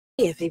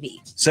FAB.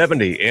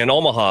 70 in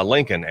Omaha,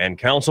 Lincoln, and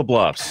Council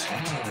Bluffs.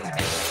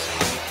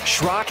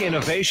 Schrock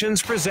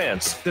Innovations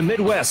presents the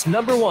Midwest's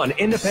 #1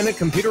 independent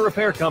computer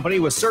repair company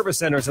with service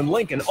centers in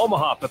Lincoln,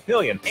 Omaha,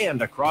 Papillion,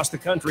 and across the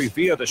country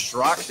via the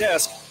Schrock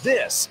desk.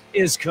 This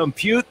is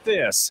Compute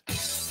This.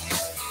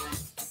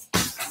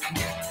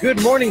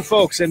 Good morning,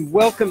 folks, and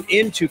welcome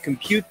into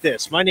Compute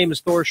This. My name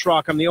is Thor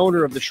Schrock. I'm the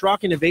owner of the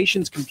Schrock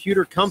Innovations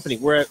Computer Company,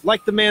 where,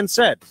 like the man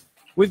said,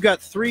 we've got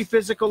 3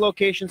 physical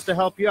locations to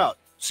help you out.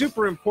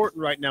 Super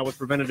important right now with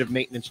preventative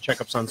maintenance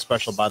checkups on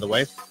special, by the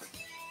way.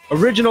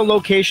 Original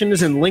location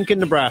is in Lincoln,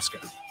 Nebraska.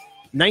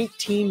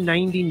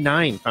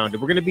 1999 founded.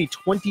 We're going to be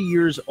 20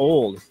 years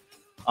old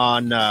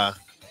on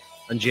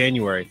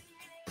January.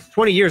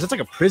 20 years, that's like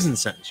a prison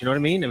sentence, you know what I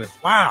mean?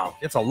 Wow,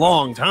 it's a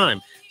long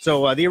time.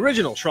 So the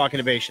original Schrock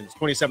Innovations,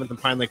 27th and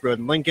Pine Lake Road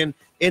in Lincoln.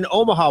 In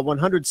Omaha,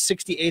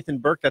 168th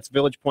and Burke, that's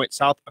Village Point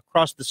South,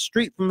 across the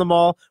street from the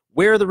mall,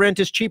 where the rent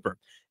is cheaper.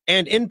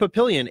 And in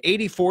Papillion,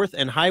 84th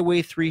and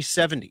Highway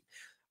 370.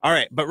 All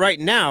right, but right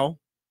now,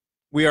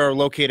 we are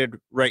located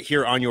right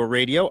here on your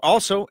radio.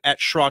 Also at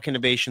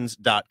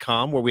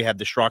SchrockInnovations.com, where we have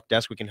the Schrock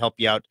desk. We can help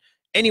you out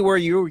anywhere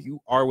you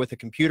are with a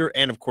computer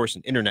and, of course,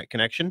 an internet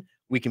connection.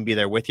 We can be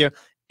there with you.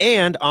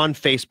 And on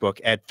Facebook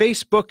at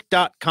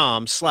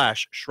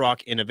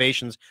facebook.com/Schrock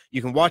Innovations.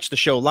 You can watch the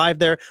show live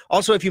there.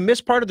 Also, if you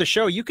miss part of the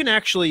show, you can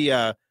actually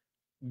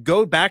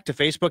go back to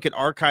Facebook. It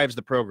archives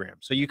the program,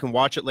 so you can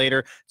watch it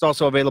later. It's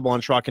also available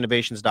on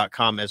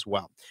SchrockInnovations.com as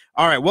well.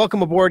 All right,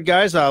 welcome aboard,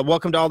 guys.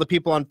 Welcome to all the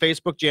people on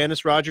Facebook.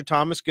 Janice, Roger,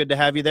 Thomas, good to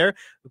have you there.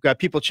 We've got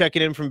people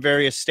checking in from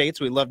various states.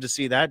 We love to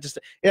see that.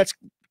 It's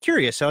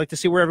curious. I like to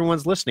see where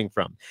everyone's listening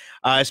from,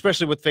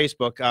 especially with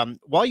Facebook.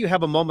 While you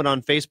have a moment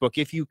on Facebook,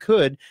 if you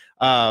could,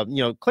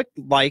 click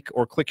like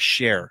or click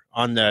share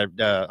on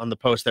the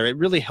post there. It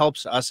really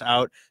helps us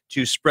out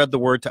to spread the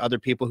word to other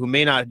people who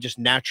may not just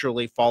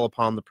naturally fall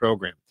upon the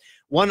program.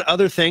 One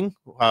other thing,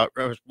 while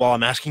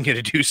I'm asking you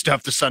to do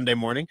stuff this Sunday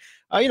morning,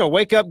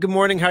 wake up, good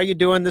morning, how you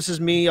doing? This is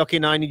me. Okay,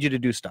 now I need you to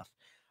do stuff.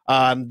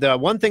 The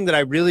one thing that I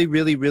really,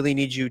 really, really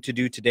need you to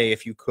do today,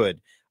 if you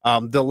could,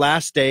 the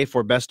last day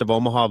for Best of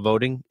Omaha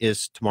voting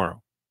is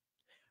tomorrow.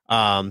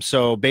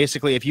 So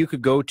basically, if you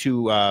could go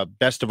to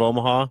Best of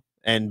Omaha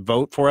and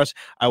vote for us,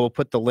 I will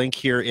put the link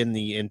here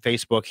in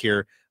Facebook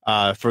here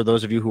for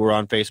those of you who are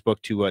on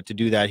Facebook to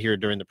do that here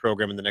during the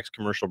program in the next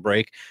commercial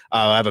break.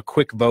 I have a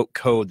quick vote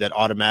code that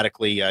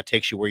automatically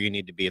takes you where you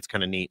need to be. It's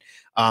kind of neat.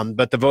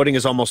 But the voting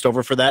is almost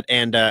over for that.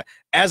 And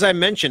as I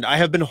mentioned, I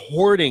have been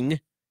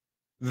hoarding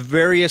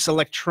various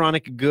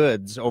electronic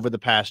goods over the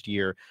past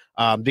year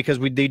because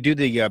they do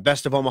the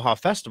Best of Omaha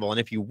Festival, and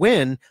if you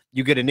win,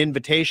 you get an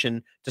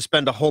invitation to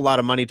spend a whole lot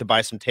of money to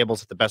buy some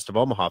tables at the Best of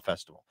Omaha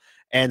Festival.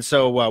 And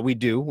so we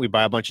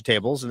buy a bunch of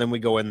tables, and then we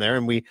go in there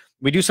and we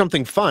do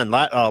something fun.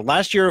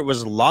 Last year it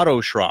was Lotto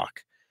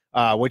Schrock,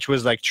 which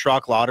was like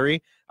Schrock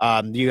Lottery.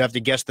 You have to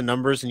guess the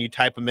numbers and you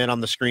type them in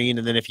on the screen,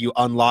 and then if you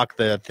unlock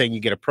the thing,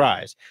 you get a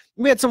prize.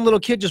 We had some little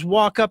kid just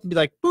walk up and be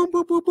like, boom,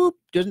 boom, boom, boom,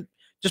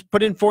 just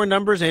put in 4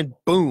 numbers and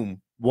boom,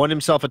 won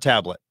himself a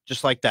tablet,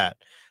 just like that.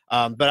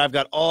 But I've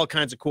got all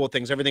kinds of cool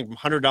things, everything from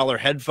 $100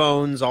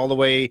 headphones all the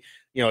way,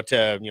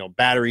 to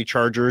battery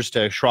chargers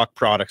to Schrock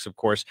products, of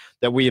course,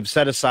 that we have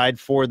set aside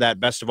for that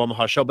Best of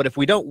Omaha show. But if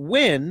we don't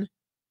win,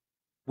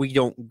 we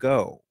don't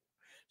go.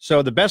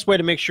 So the best way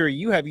to make sure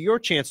you have your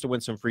chance to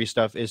win some free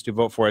stuff is to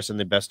vote for us in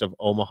the Best of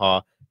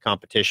Omaha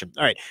competition.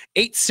 All right,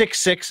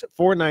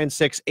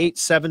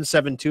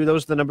 866-496-8772.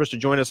 Those are the numbers to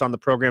join us on the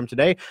program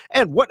today.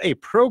 And what a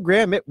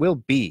program it will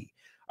be.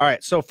 All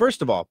right, so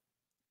first of all,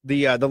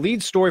 the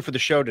lead story for the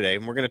show today,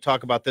 and we're going to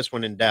talk about this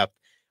one in depth.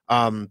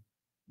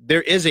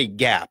 There is a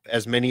gap,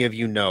 as many of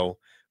you know,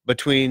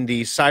 between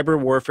the cyber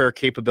warfare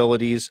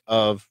capabilities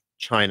of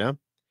China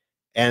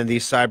and the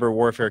cyber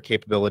warfare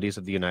capabilities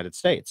of the United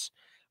States.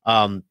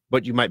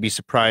 What you might be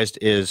surprised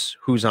is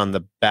who's on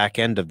the back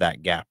end of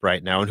that gap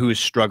right now and who is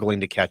struggling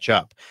to catch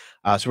up.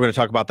 So we're going to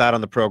talk about that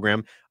on the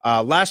program.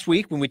 Last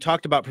week, when we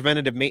talked about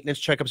preventative maintenance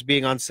checkups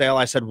being on sale,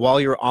 I said while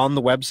you're on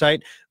the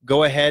website,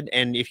 go ahead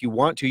and if you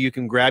want to, you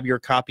can grab your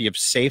copy of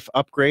Safe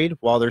Upgrade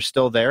while they're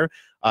still there.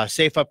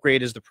 Safe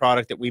Upgrade is the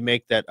product that we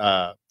make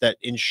that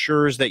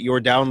ensures that your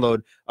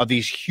download of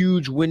these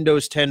huge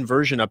Windows 10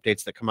 version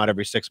updates that come out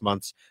every 6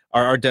 months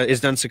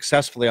is done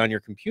successfully on your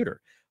computer.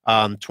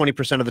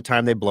 20% of the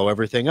time they blow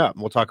everything up.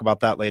 And we'll talk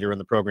about that later in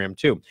the program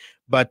too.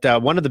 But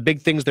one of the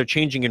big things they're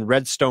changing in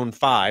Redstone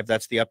 5,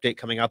 that's the update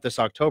coming out this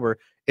October,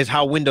 is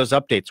how Windows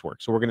updates work.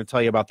 So we're going to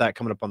tell you about that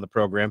coming up on the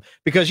program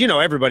because,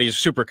 everybody is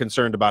super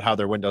concerned about how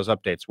their Windows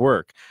updates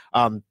work.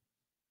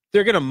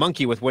 They're going to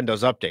monkey with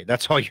Windows Update.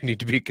 That's all you need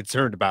to be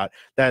concerned about.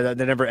 That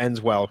never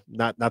ends well,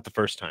 not the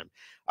first time.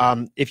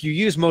 If you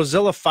use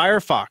Mozilla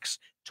Firefox,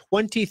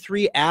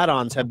 23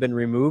 add-ons have been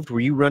removed.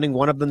 Were you running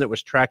one of them that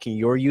was tracking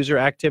your user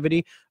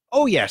activity?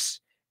 Oh, yes.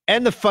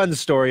 And the fun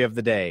story of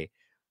the day,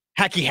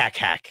 Hacky Hack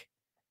Hack.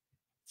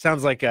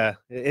 Sounds like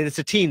it's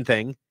a teen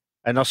thing,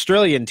 an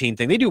Australian teen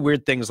thing. They do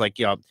weird things like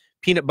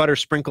peanut butter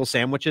sprinkle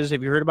sandwiches.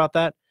 Have you heard about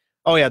that?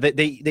 Oh yeah,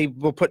 they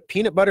will put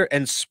peanut butter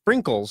and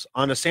sprinkles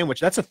on a sandwich.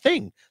 That's a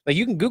thing. Like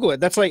you can Google it.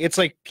 That's like it's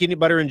like peanut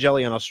butter and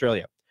jelly in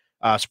Australia.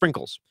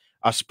 Sprinkles.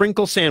 A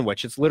sprinkle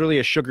sandwich. It's literally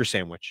a sugar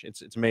sandwich.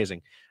 It's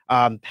amazing.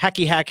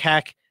 Hacky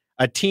hack.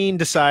 A teen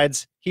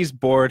decides he's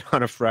bored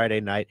on a Friday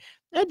night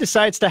and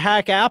decides to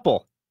hack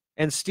Apple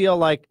and steal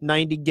like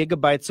 90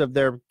 gigabytes of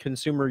their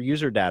consumer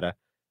user data.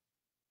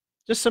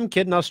 Just some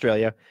kid in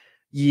Australia.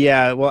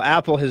 Yeah, well,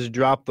 Apple has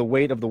dropped the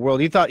weight of the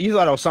world. You thought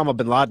Osama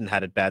bin Laden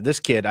had it bad. This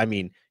kid, I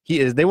mean,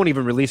 they won't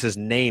even release his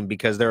name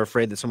because they're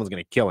afraid that someone's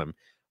going to kill him.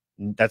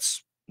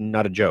 That's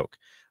not a joke.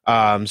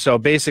 So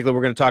basically,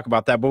 we're going to talk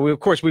about that, but of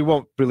course, we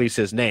won't release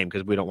his name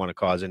because we don't want to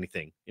cause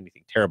anything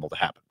terrible to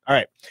happen. All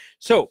right.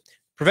 So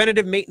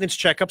preventative maintenance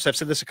checkups, I've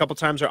said this a couple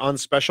times, are on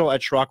special at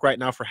Schrock right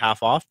now for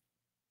half off.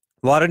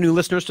 A lot of new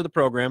listeners to the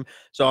program,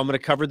 so I'm going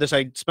to cover this.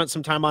 I spent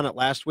some time on it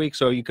last week,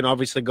 so you can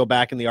obviously go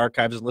back in the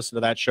archives and listen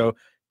to that show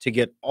to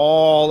get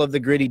all of the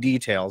gritty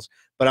details,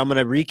 but I'm going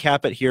to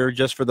recap it here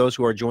just for those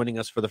who are joining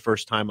us for the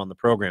first time on the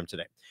program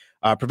today.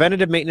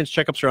 Preventative maintenance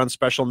checkups are on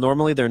special.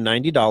 Normally, they're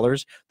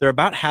 $90. They're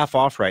about half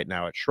off right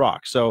now at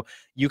Schrock, so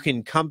you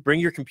can come bring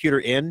your computer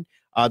in.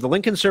 The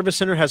Lincoln Service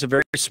Center has a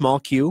very small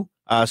queue,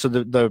 so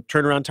the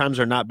turnaround times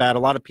are not bad. A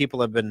lot of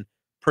people have been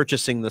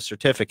purchasing the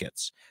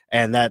certificates,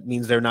 and that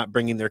means they're not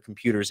bringing their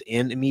computers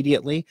in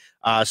immediately.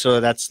 So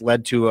that's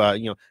led to,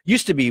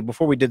 used to be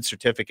before we did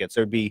certificates,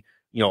 there'd be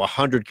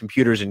 100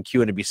 computers in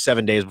queue, and it'd be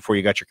 7 days before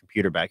you got your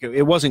computer back.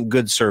 It wasn't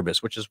good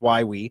service, which is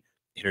why we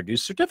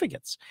introduced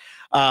certificates.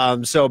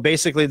 So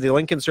basically, the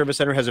Lincoln Service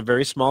Center has a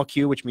very small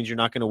queue, which means you're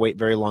not going to wait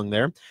very long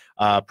there,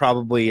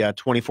 probably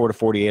 24 to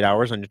 48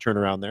 hours on your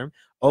turnaround there.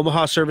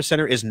 Omaha Service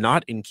Center is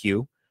not in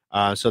queue.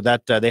 So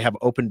that they have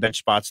open bench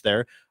spots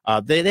there.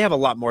 They have a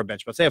lot more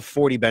bench spots. They have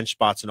 40 bench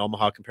spots in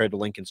Omaha compared to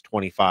Lincoln's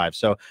 25.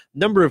 So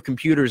number of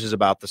computers is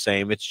about the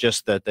same. It's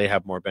just that they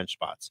have more bench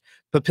spots.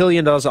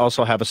 Papillion does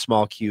also have a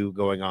small queue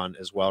going on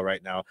as well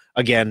right now.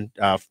 Again,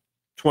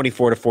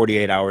 24 to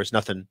 48 hours,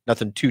 nothing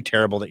too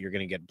terrible that you're going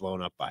to get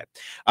blown up by.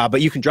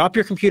 But you can drop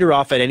your computer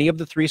off at any of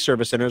the 3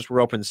 service centers. We're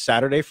open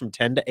Saturday from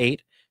 10 to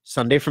 8,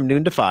 Sunday from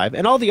noon to 5,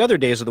 and all the other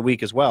days of the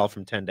week as well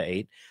from 10 to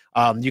 8.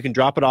 You can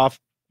drop it off.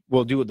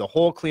 We'll do the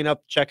whole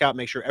cleanup, checkout,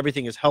 make sure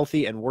everything is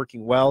healthy and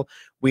working well.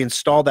 We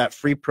install that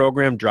free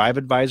program, Drive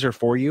Advisor,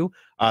 for you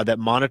that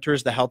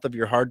monitors the health of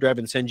your hard drive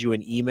and sends you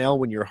an email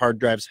when your hard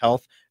drive's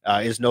health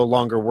is no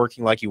longer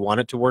working like you want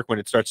it to work, when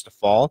it starts to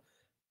fall.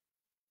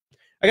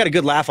 I got a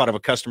good laugh out of a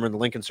customer in the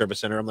Lincoln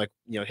Service Center. I'm like,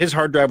 his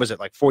hard drive was at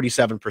like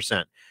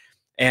 47%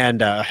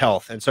 and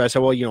health. And so I said,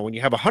 well, when you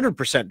have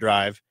 100%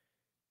 drive,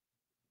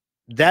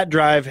 that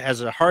drive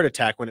has a heart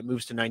attack when it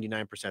moves to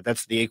 99%.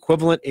 That's the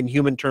equivalent in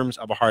human terms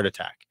of a heart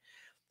attack.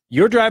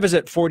 Your drive is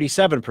at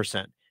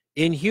 47%.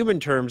 In human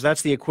terms,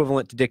 that's the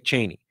equivalent to Dick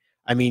Cheney.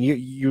 I mean,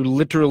 you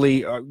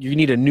literally, you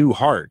need a new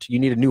heart. You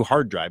need a new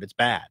hard drive. It's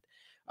bad.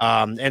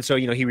 And so,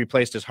 he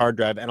replaced his hard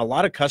drive. And a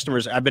lot of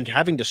customers, I've been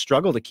having to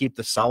struggle to keep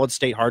the solid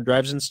state hard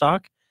drives in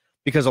stock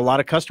because a lot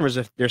of customers,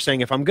 if they're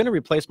saying, if I'm going to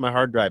replace my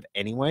hard drive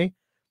anyway,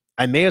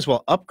 I may as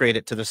well upgrade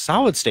it to the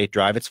solid state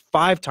drive. It's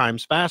 5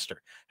 times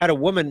faster. Had a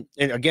woman,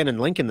 again in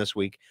Lincoln this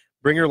week,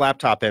 bring her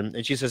laptop in,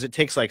 and she says it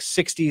takes like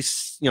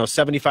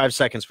 75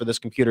 seconds for this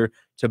computer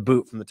to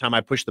boot from the time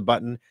I push the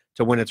button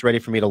to when it's ready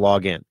for me to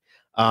log in.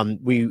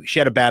 She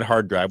had a bad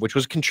hard drive, which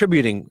was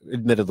contributing,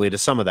 admittedly, to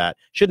some of that.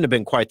 Shouldn't have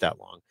been quite that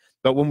long.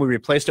 But when we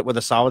replaced it with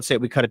a solid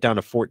state, we cut it down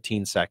to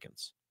 14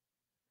 seconds.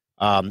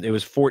 It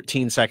was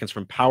 14 seconds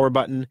from power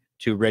button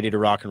to ready to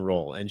rock and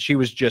roll. And she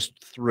was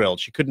just thrilled.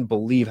 She couldn't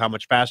believe how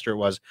much faster it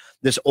was.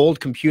 This old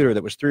computer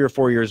that was 3 or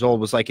 4 years old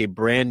was like a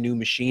brand new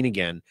machine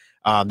again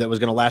that was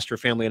going to last her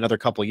family another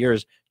couple of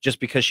years just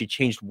because she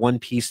changed one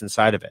piece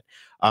inside of it.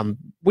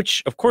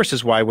 Which, of course,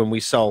 is why when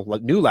we sell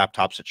new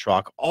laptops at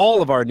Schrock,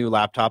 all of our new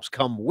laptops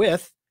come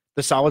with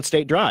the solid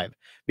state drive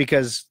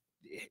because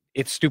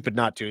it's stupid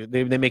not to.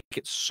 They make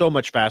it so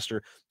much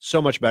faster,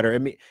 so much better.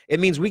 It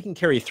means we can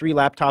carry 3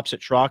 laptops at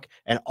Schrock,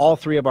 and all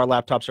 3 of our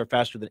laptops are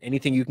faster than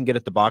anything you can get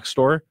at the box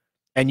store,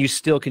 and you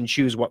still can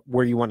choose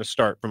where you want to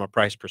start from a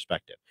price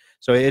perspective.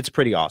 So it's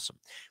pretty awesome.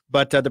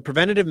 But the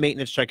preventative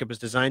maintenance checkup is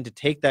designed to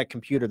take that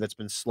computer that's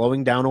been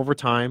slowing down over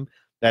time,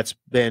 that's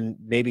been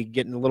maybe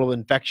getting a little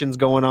infections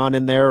going on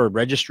in there or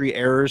registry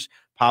errors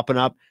popping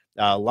up,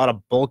 a lot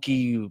of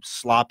bulky,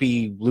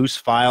 sloppy, loose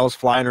files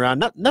flying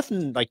around.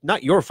 Nothing like,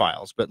 not your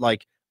files, but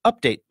like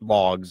update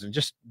logs and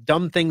just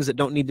dumb things that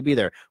don't need to be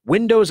there.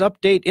 Windows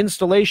update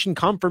installation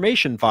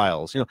confirmation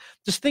files,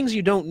 just things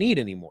you don't need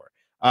anymore.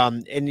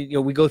 And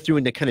we go through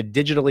and to kind of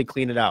digitally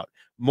clean it out.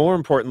 More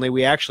importantly,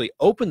 we actually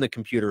open the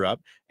computer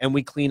up and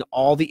we clean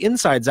all the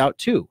insides out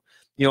too.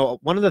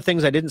 One of the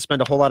things I didn't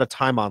spend a whole lot of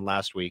time on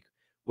last week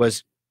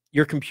was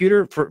your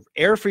computer.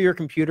 Air for your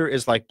computer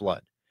is like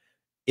blood.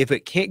 If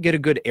it can't get a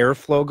good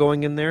airflow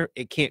going in there,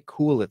 it can't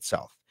cool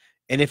itself.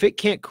 And if it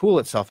can't cool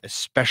itself,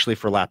 especially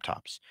for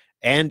laptops,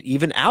 and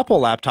even Apple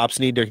laptops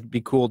need to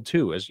be cooled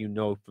too, as you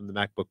know from the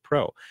MacBook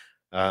Pro.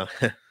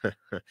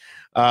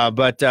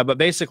 But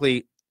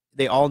basically,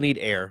 they all need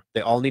air.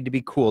 They all need to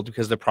be cooled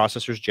because the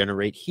processors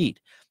generate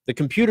heat. The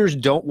computers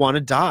don't want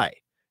to die.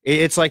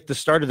 It's like the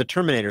start of the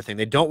Terminator thing.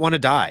 They don't want to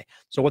die.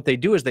 So what they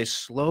do is they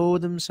slow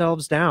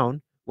themselves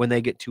down when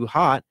they get too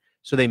hot,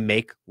 so they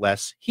make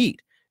less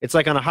heat. It's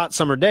like on a hot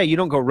summer day, you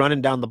don't go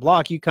running down the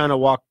block. You kind of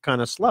walk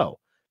kind of slow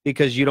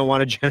because you don't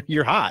want to,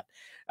 you're hot.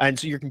 And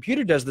so your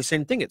computer does the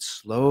same thing. It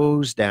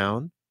slows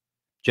down,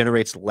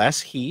 generates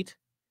less heat,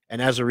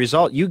 and as a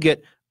result, you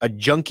get a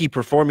junky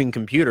performing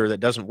computer that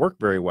doesn't work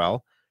very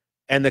well,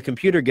 and the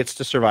computer gets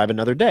to survive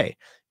another day.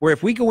 Where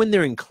if we go in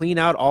there and clean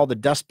out all the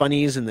dust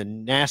bunnies and the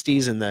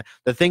nasties and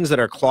the things that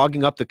are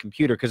clogging up the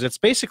computer, because it's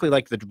basically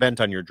like the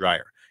vent on your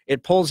dryer.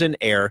 It pulls in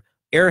air.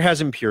 Air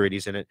has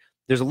impurities in it.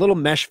 There's a little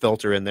mesh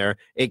filter in there.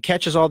 It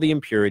catches all the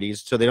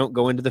impurities so they don't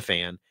go into the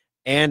fan.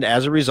 And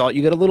as a result,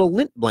 you get a little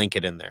lint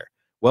blanket in there.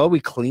 Well, we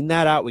clean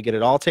that out. We get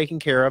it all taken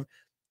care of.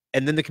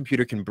 And then the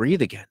computer can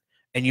breathe again.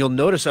 And you'll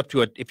notice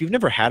if you've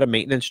never had a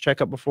maintenance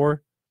checkup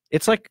before,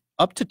 it's like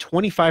up to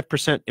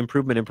 25%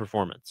 improvement in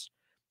performance.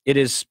 It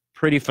is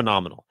pretty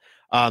phenomenal.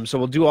 So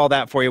we'll do all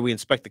that for you. We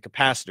inspect the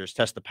capacitors,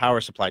 test the power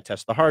supply,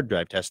 test the hard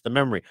drive, test the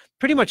memory,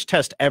 pretty much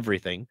test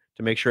everything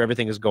to make sure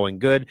everything is going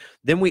good.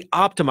 Then we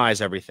optimize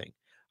everything.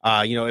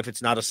 If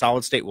it's not a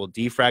solid state, we'll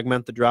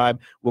defragment the drive.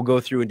 We'll go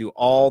through and do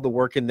all the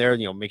work in there,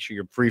 make sure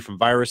you're free from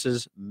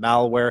viruses,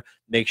 malware,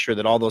 make sure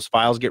that all those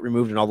files get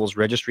removed and all those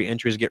registry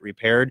entries get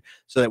repaired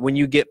so that when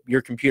you get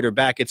your computer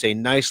back, it's a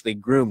nicely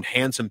groomed,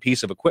 handsome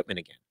piece of equipment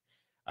again.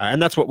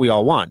 And that's what we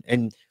all want.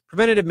 And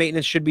preventative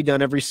maintenance should be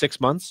done every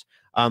 6 months.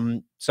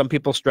 Some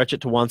people stretch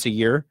it to once a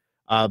year.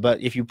 But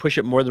if you push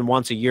it more than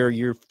once a year,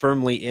 you're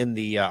firmly in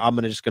the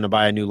I'm just going to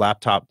buy a new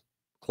laptop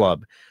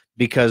club.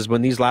 Because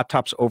when these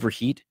laptops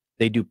overheat,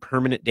 they do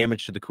permanent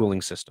damage to the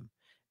cooling system.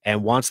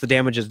 And once the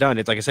damage is done,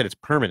 it's like I said, it's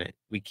permanent.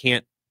 We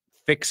can't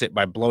fix it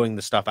by blowing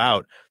the stuff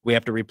out. We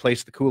have to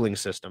replace the cooling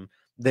system.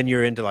 Then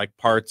you're into like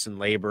parts and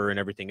labor and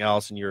everything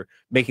else, and you're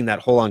making that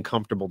whole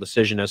uncomfortable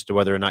decision as to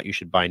whether or not you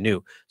should buy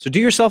new. So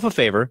do yourself a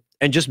favor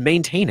and just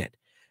maintain it,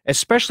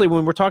 especially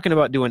when we're talking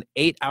about doing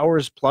 8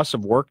 hours plus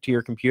of work to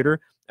your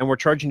computer and we're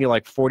charging you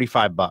like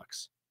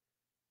 $45.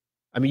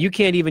 I mean, you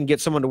can't even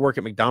get someone to work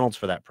at McDonald's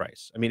for that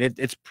price. I mean,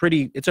 it's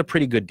a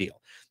pretty good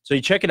deal. So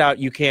you check it out.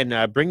 You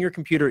can bring your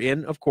computer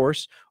in, of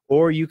course,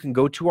 or you can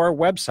go to our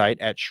website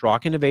at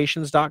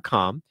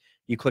SchrockInnovations.com.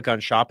 You click on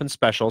Shop and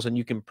Specials, and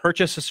you can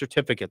purchase a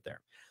certificate there.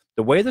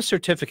 The way the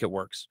certificate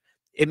works,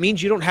 it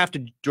means you don't have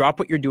to drop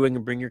what you're doing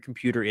and bring your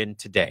computer in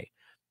today.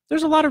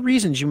 There's a lot of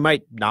reasons you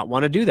might not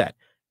want to do that.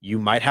 You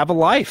might have a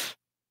life,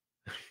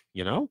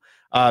 you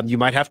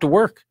might have to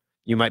work.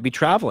 You might be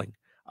traveling.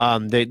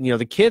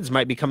 The kids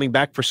might be coming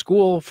back for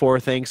school for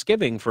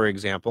Thanksgiving, for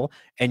example,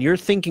 and you're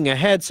thinking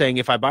ahead saying,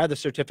 if I buy the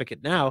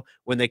certificate now,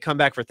 when they come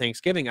back for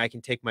Thanksgiving, I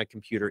can take my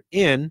computer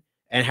in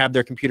and have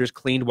their computers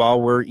cleaned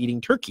while we're eating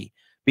turkey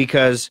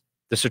because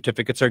the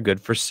certificates are good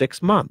for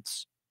 6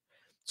 months.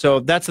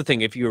 So that's the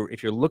thing. If you're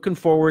looking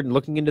forward and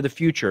looking into the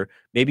future,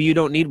 maybe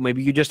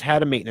you just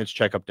had a maintenance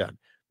checkup done.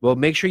 Well,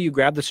 make sure you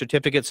grab the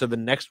certificate so the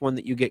next one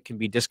that you get can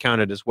be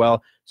discounted as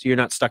well, so you're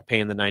not stuck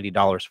paying the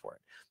 $90 for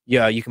it.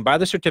 Yeah, you can buy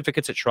the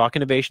certificates at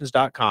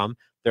SchrockInnovations.com.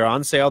 They're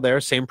on sale there,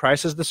 same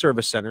price as the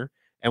service center.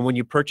 And when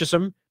you purchase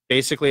them,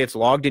 basically it's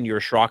logged into your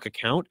Schrock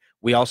account.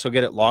 We also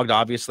get it logged,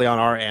 obviously, on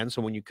our end.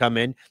 So when you come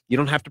in, you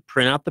don't have to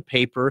print out the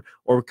paper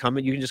or you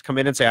can just come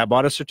in and say, I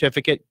bought a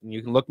certificate, and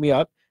you can look me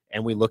up.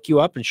 And we look you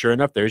up, and sure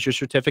enough, there's your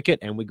certificate,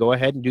 and we go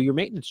ahead and do your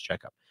maintenance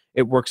checkup.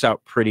 It works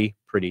out pretty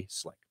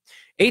slick.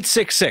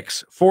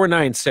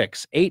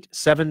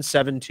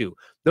 866-496-8772.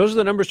 Those are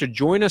the numbers to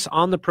join us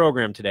on the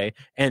program today,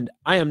 and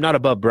I am not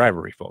above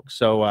bribery, folks.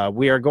 So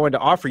we are going to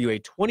offer you a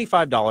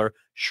 $25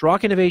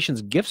 Schrock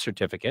Innovations gift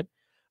certificate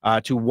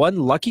to one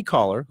lucky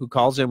caller who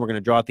calls in. We're going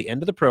to draw at the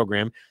end of the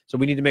program, so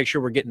we need to make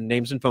sure we're getting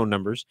names and phone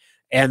numbers.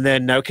 And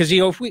then, because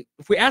if we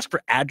ask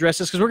for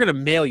addresses, because we're going to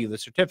mail you the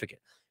certificate,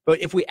 but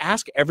if we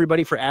ask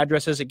everybody for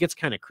addresses, it gets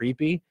kind of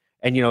creepy.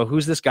 And,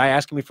 who's this guy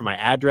asking me for my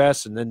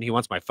address? And then he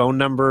wants my phone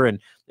number.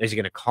 And is he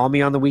going to call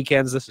me on the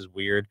weekends? This is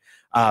weird.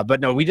 But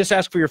no, we just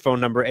ask for your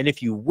phone number. And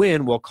if you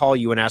win, we'll call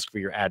you and ask for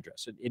your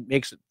address. It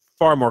makes it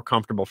far more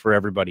comfortable for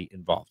everybody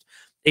involved.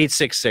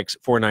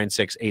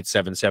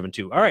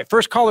 866-496-8772. All right,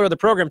 first caller of the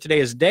program today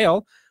is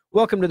Dale.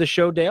 Welcome to the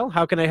show, Dale.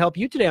 How can I help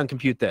you today on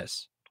Compute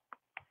This?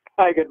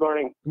 Hi, good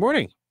morning. Good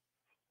morning.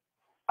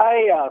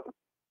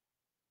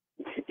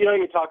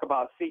 You talk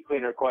about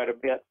CCleaner quite a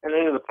bit. And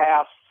in the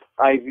past,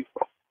 I've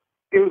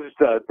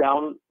used a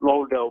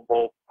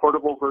downloadable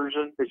portable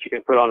version that you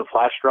can put on a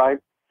flash drive.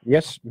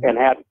 Yes. And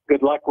had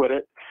good luck with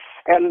it.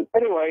 And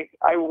anyway,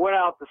 I went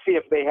out to see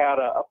if they had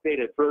an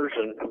updated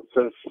version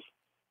since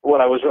what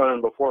I was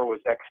running before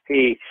was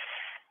XP.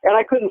 And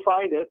I couldn't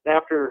find it.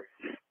 After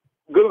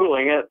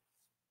Googling it,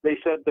 they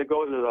said to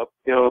go to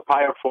the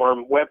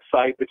Pioform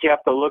website, but you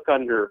have to look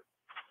under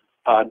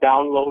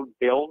download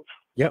builds.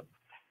 Yep.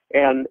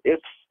 And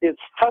it's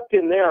tucked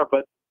in there,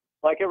 but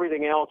like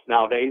everything else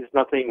nowadays,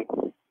 nothing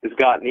has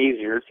gotten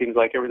easier. It seems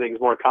like everything's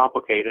more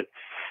complicated.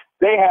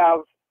 They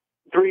have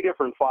 3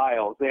 different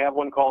files. They have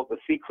one called the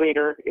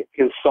CCleaner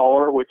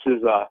installer, which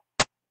is a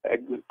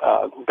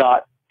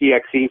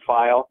 .exe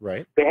file.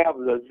 Right. They have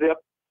the zip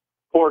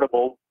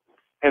portable,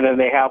 and then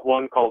they have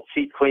one called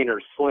CCleaner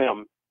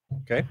Slim.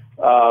 Okay.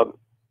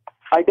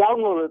 I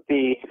downloaded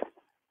the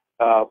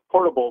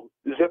portable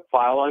zip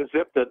file,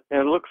 unzipped it,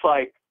 and it looks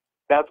like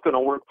that's going to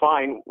work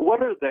fine.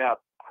 What are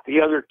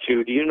the other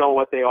two? Do you know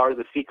what they are?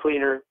 The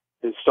CCleaner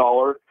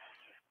installer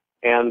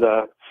and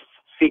the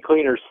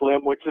CCleaner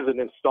Slim, which is an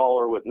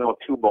installer with no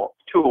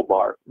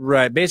toolbar.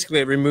 Right.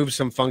 Basically, it removes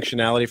some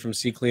functionality from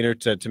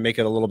CCleaner to make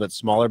it a little bit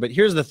smaller. But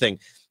here's the thing.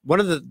 One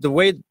of the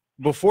way,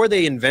 before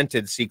they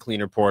invented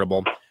CCleaner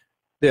Portable,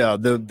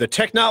 the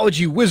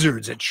technology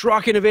wizards at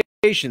Schrock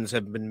Innovations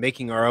have been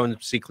making our own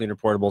CCleaner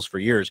Portables for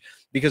years.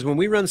 Because when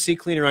we run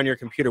CCleaner on your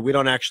computer, we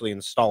don't actually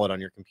install it on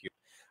your computer.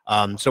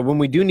 So when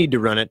we do need to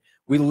run it,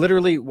 we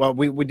literally, what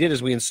we did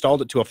is we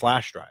installed it to a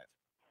flash drive,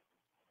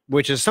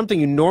 which is something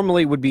you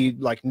normally would be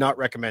like not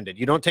recommended.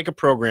 You don't take a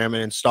program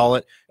and install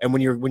it, and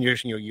when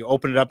you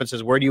open it up and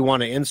says, where do you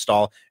want to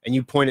install, and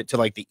you point it to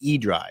like the E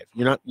drive.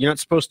 You're not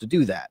supposed to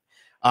do that.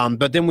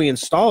 But then we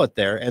install it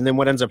there, and then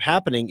what ends up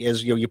happening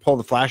is you pull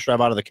the flash drive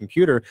out of the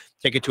computer,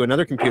 take it to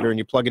another computer, and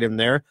you plug it in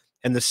there,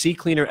 and the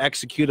CCleaner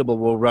executable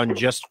will run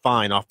just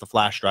fine off the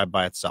flash drive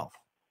by itself.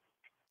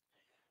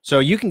 So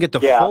you can get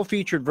the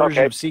full-featured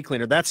version of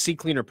CCleaner. That's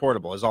CCleaner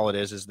Portable is all it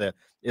is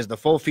the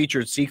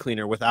full-featured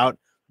CCleaner without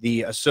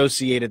the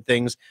associated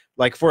things.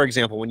 Like, for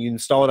example, when you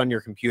install it on your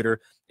computer,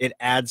 it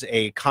adds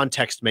a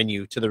context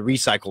menu to the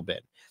recycle bin.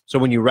 So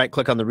when you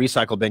right-click on the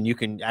recycle bin, you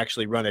can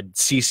actually run a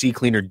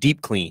CCleaner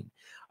Deep Clean.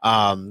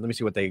 Let me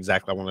see what they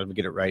exactly, I wanted to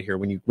get it right here.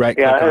 When you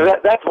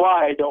right-click that's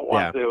why I don't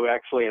want to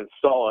actually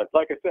install it.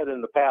 Like I said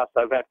in the past,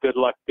 I've had good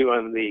luck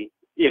doing putting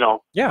it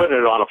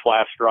on a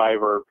flash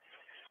drive or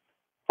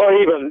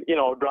even,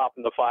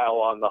 dropping the file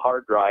on the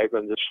hard drive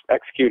and just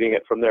executing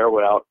it from there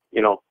without,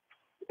 when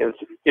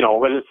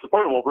it's the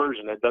portable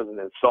version, it doesn't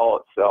install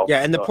itself.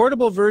 Yeah, and the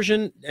portable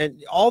version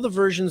and all the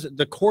versions,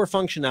 the core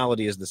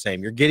functionality is the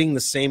same. You're getting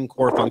the same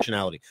core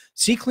functionality.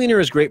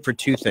 CCleaner is great for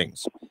two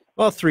things.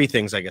 Well, three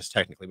things, I guess,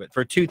 technically, but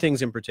for two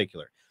things in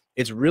particular.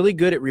 It's really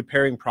good at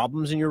repairing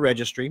problems in your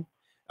registry,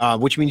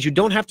 which means you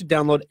don't have to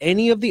download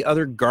any of the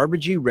other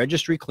garbagey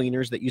registry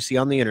cleaners that you see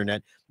on the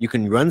internet. You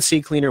can run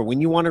CCleaner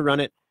when you want to run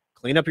it.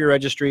 Clean up your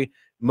registry.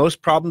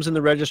 Most problems in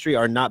the registry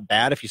are not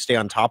bad if you stay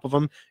on top of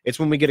them. It's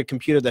when we get a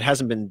computer that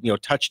hasn't been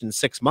touched in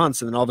 6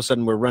 months, and then all of a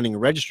sudden we're running a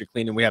registry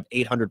clean and we have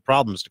 800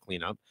 problems to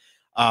clean up.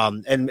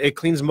 And it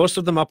cleans most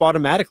of them up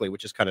automatically,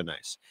 which is kind of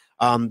nice.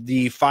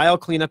 The file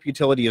cleanup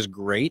utility is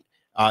great.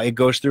 It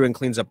goes through and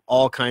cleans up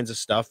all kinds of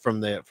stuff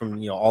from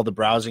all the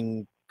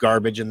browsing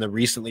garbage and the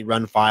recently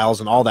run files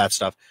and all that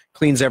stuff.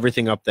 Cleans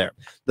everything up there.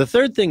 The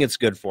third thing it's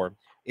good for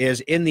is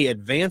in the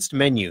advanced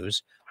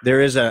menus,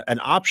 there is an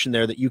option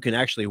there that you can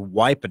actually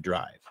wipe a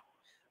drive.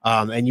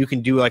 And you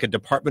can do like a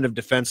Department of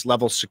Defense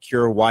level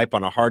secure wipe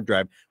on a hard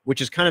drive, which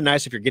is kind of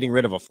nice if you're getting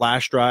rid of a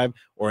flash drive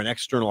or an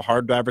external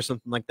hard drive or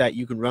something like that.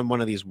 You can run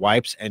one of these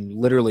wipes and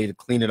literally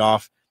clean it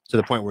off to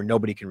the point where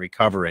nobody can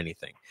recover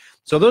anything.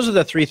 So those are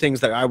the three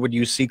things that I would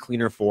use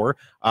CCleaner for.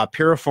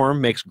 Piriform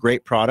makes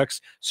great products.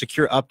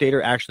 Secure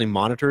Updater actually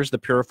monitors the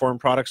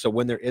Piriform products. So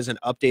when there is an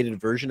updated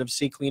version of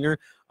CCleaner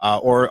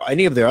or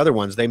any of their other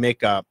ones, they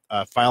make a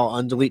file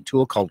undelete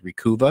tool called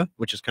Recuva,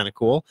 which is kind of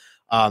cool.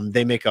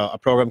 They make a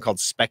program called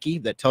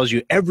Specky that tells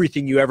you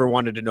everything you ever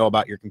wanted to know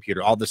about your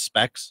computer, all the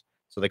specs.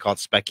 So they call it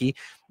Specky.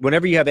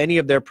 Whenever you have any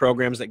of their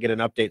programs that get an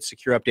update,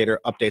 Secure Updater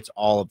updates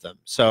all of them.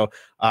 So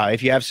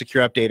if you have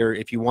Secure Updater,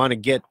 if you want to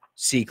get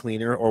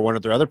CCleaner or one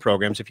of their other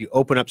programs, if you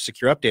open up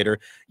Secure Updater,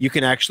 you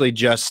can actually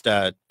just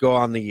go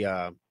on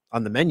the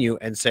menu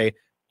and say,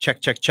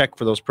 check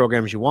for those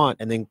programs you want,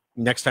 and then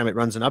next time it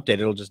runs an update,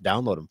 it'll just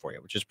download them for you,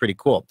 which is pretty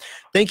cool.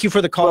 Thank you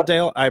for the call,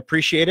 Dale. I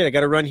appreciate it. I got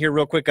to run here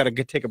real quick. Got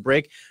to take a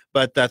break,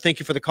 but thank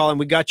you for the call, and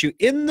we got you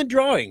in the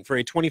drawing for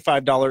a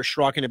 $25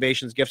 Schrock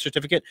Innovations gift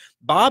certificate.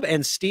 Bob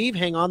and Steve,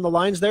 hang on the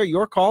lines there.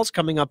 Your call's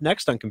coming up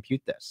next on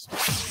Compute This.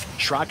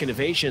 Schrock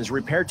Innovations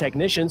repair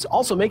technicians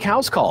also make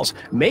house calls.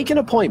 Make an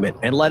appointment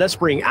and let us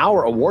bring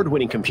our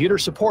award-winning computer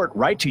support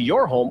right to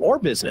your home or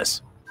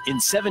business. In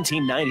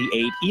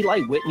 1798, Eli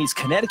Whitney's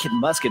Connecticut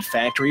Musket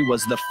Factory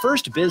was the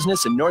first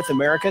business in North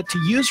America to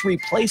use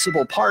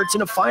replaceable parts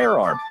in a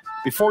firearm.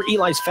 Before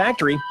Eli's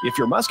factory, if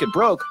your musket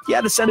broke, you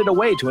had to send it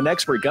away to an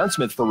expert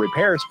gunsmith for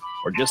repairs,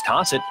 or just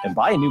toss it and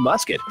buy a new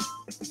musket.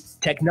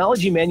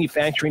 Technology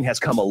manufacturing has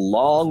come a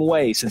long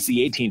way since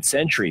the 18th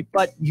century,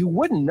 but you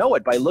wouldn't know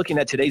it by looking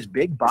at today's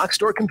big box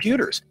store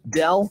computers.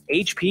 Dell,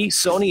 HP,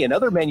 Sony, and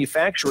other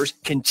manufacturers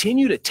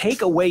continue to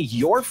take away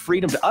your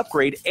freedom to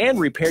upgrade and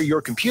repair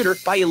your computer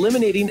by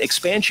eliminating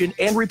expansion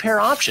and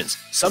repair options.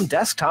 Some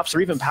desktops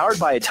are even powered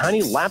by a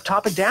tiny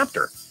laptop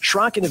adapter.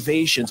 Schrock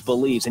Innovations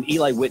believes in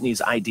Eli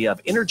Whitney's idea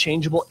of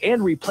interchangeable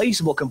and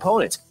replaceable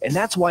components, and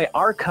that's why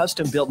our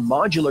custom-built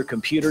modular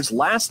computers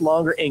last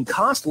longer and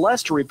cost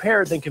less to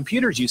repair than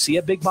computers you see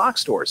at big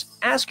box stores.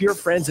 Ask your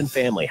friends and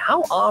family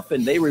how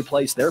often they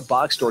replace their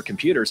box store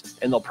computers,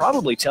 and they'll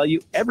probably tell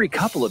you every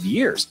couple of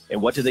years.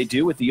 And what do they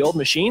do with the old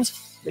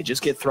machines? They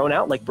just get thrown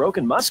out like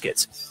broken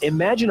muskets.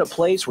 Imagine a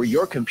place where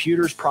your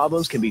computer's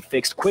problems can be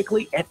fixed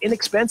quickly and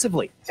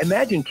inexpensively.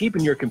 Imagine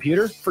keeping your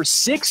computer for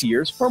 6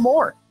 years or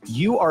more.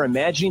 You are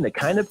imagining the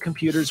kind of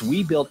computers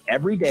we build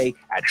every day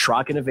at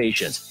Schrock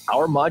Innovations.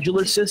 Our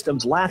modular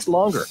systems last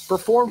longer,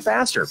 perform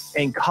faster,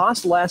 and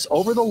cost less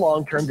over the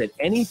long term than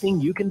anything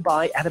you can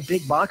buy at a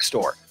big box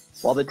store.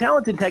 While the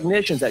talented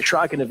technicians at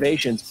Schrock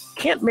Innovations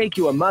can't make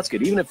you a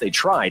musket even if they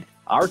tried,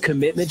 our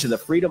commitment to the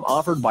freedom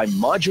offered by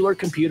modular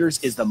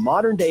computers is the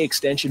modern-day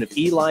extension of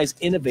Eli's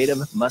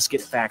innovative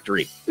musket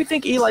factory. We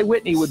think Eli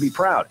Whitney would be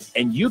proud,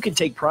 and you can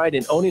take pride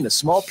in owning a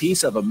small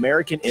piece of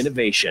American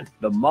innovation.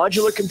 The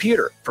modular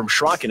computer from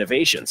Schrock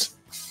Innovations.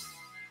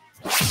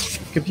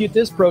 Compute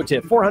this pro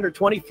tip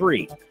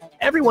 423.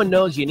 Everyone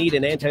knows you need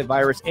an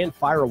antivirus and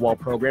firewall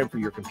program for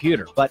your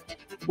computer, but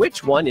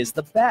which one is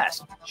the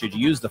best? Should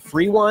you use the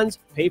free ones,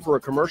 pay for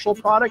a commercial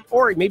product,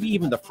 or maybe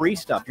even the free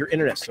stuff your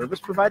internet service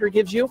provider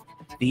gives you?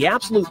 The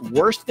absolute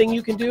worst thing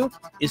you can do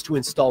is to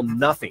install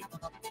nothing.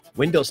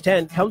 Windows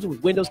 10 comes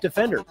with Windows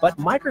Defender, but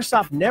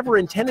Microsoft never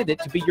intended it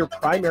to be your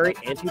primary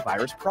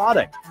antivirus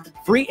product.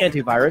 Free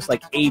antivirus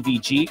like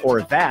AVG or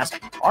Avast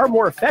are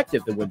more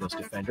effective than Windows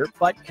Defender,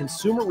 but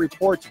Consumer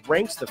Reports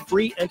ranks the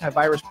free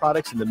antivirus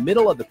products in the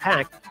middle of the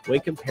pack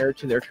when compared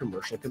to their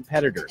commercial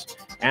competitors.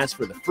 As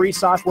for the free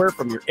software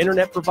from your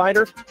internet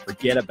provider,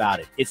 forget about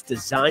it. It's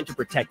designed to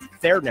protect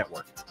their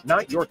network,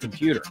 not your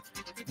computer.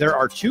 There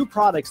are two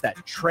products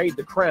that trade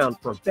the crown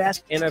for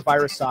best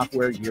antivirus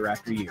software year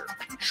after year.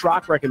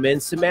 Schrock recommends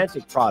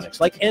Symantec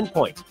products like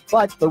Endpoint,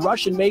 but the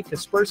Russian-made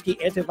Kaspersky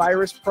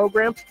antivirus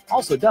program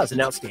also does an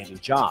outstanding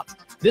job.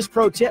 This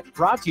pro tip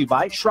brought to you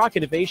by Schrock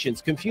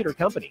Innovations Computer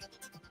Company.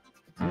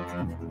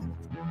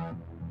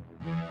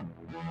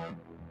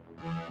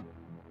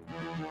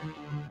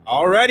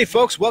 Alrighty,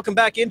 folks, welcome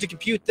back into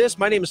Compute This.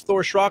 My name is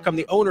Thor Schrock. I'm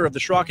the owner of the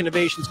Schrock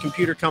Innovations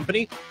Computer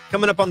Company.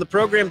 Coming up on the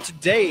program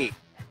today,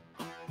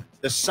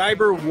 the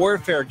cyber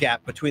warfare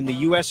gap between the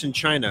U.S. and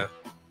China.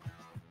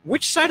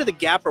 Which side of the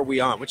gap are we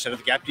on? Which side of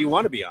the gap do you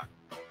want to be on?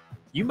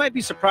 You might be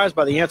surprised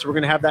by the answer. We're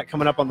going to have that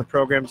coming up on the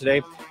program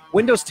today.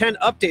 Windows 10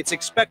 updates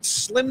expect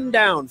slimmed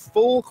down,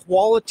 full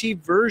quality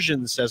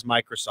versions, says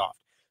Microsoft.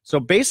 So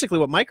basically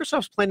what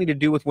Microsoft's planning to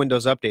do with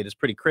Windows Update is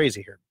pretty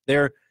crazy here.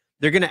 They're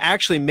going to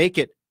actually make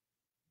it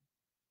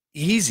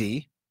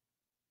easy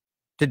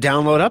to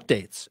download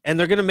updates. And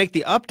they're going to make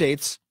the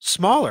updates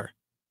smaller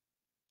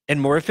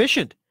and more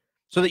efficient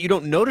so that you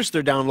don't notice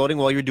they're downloading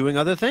while you're doing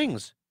other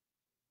things.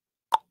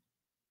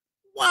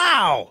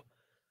 Wow.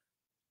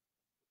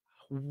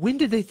 When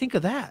did they think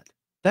of that?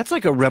 That's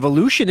like a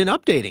revolution in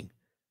updating.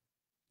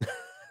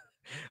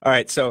 All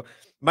right, so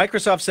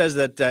Microsoft says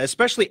that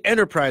especially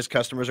enterprise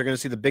customers are going to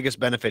see the biggest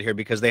benefit here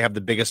because they have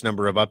the biggest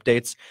number of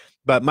updates.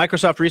 But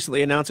Microsoft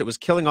recently announced it was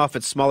killing off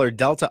its smaller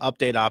Delta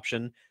update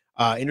option,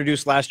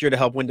 introduced last year to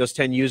help Windows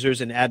 10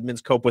 users and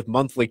admins cope with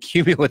monthly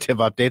cumulative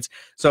updates.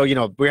 So, you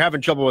know, we're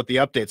having trouble with the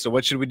updates. So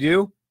what should we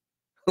do?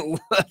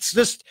 Let's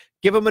just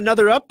give them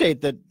another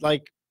update that,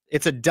 like,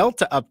 it's a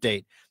Delta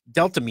update.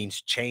 Delta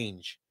means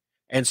change.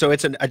 And so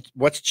it's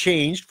what's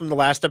changed from the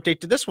last update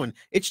to this one.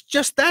 It's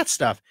just that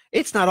stuff.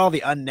 It's not all the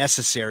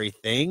unnecessary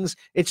things.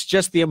 It's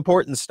just the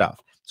important stuff.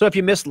 So if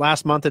you missed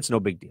last month, it's no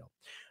big deal.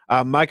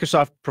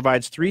 Microsoft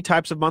provides 3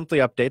 types of monthly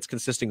updates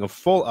consisting of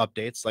full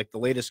updates, like the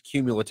latest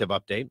cumulative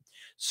update,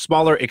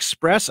 smaller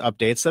express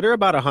updates that are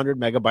about 100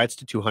 megabytes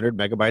to 200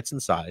 megabytes in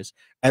size,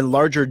 and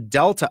larger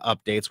Delta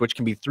updates, which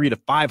can be 300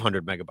 to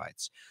 500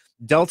 megabytes.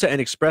 Delta and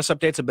Express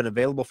updates have been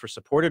available for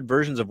supported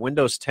versions of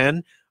Windows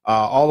 10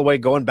 all the way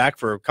going back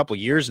for a couple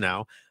years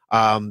now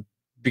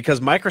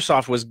because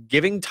Microsoft was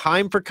giving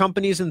time for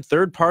companies and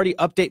third-party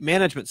update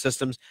management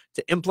systems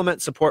to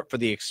implement support for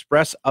the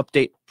Express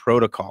update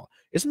protocol.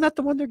 Isn't that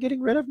the one they're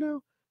getting rid of now?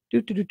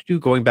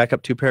 Going back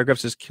up 2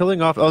 paragraphs is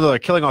killing off. Oh, no, they're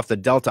killing off the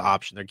Delta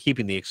option. They're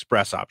keeping the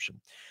Express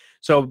option.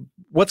 So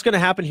what's going to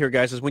happen here,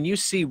 guys, is when you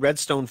see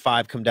Redstone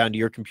 5 come down to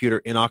your computer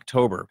in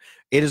October,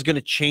 it is going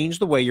to change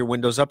the way your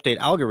Windows Update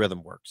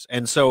algorithm works.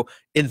 And so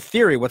in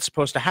theory, what's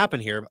supposed to happen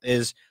here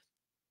is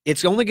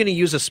it's only going to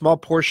use a small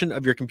portion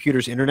of your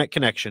computer's internet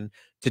connection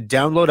to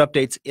download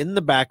updates in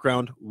the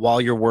background while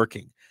you're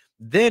working.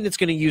 Then it's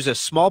going to use a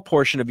small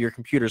portion of your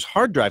computer's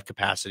hard drive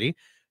capacity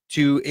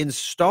to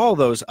install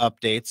those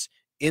updates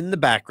in the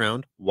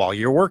background while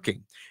you're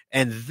working.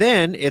 And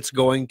then it's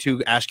going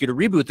to ask you to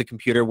reboot the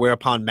computer,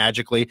 whereupon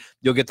magically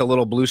you'll get the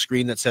little blue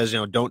screen that says, you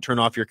know, don't turn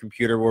off your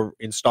computer. We're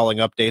installing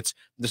updates.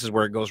 This is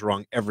where it goes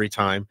wrong every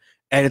time.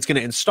 And it's going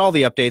to install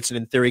the updates and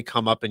in theory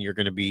come up and you're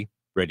going to be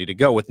ready to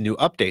go with new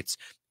updates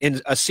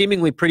in a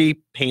seemingly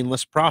pretty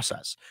painless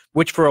process,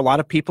 which for a lot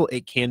of people,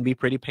 it can be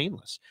pretty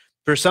painless.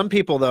 For some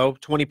people, though,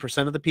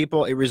 20% of the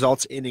people, it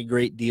results in a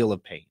great deal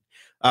of pain.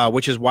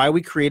 which is why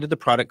we created the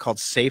product called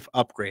Safe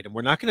Upgrade. And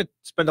we're not going to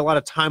spend a lot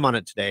of time on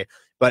it today,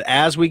 but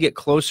as we get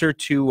closer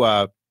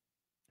to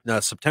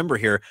September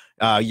here,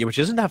 which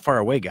isn't that far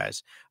away,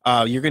 guys,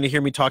 you're going to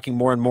hear me talking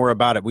more and more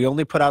about it. We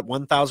only put out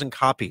 1,000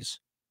 copies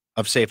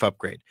of Safe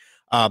Upgrade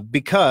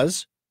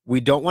because we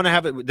don't want to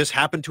have it. This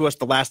happened to us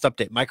the last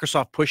update.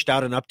 Microsoft pushed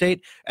out an update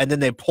and then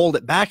they pulled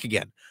it back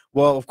again.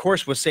 Well, of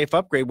course, with Safe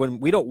Upgrade, when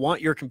we don't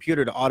want your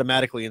computer to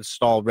automatically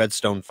install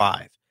Redstone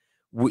 5.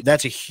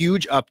 That's a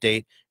huge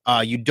update.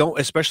 You don't,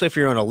 especially if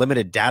you're on a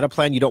limited data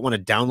plan, you don't want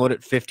to download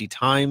it 50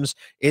 times.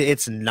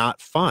 It's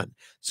not fun.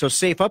 So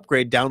Safe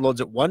Upgrade downloads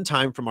it one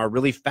time from our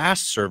really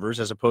fast servers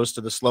as opposed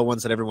to the slow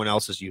ones that everyone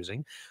else is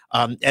using.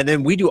 And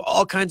then we do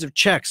all kinds of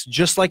checks,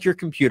 just like your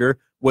computer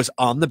was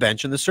on the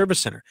bench in the service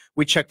center.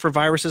 We check for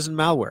viruses and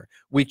malware.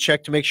 We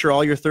check to make sure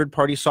all your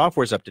third-party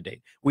software is up to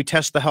date. We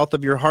test the health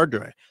of your hard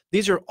drive.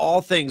 These are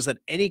all things that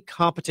any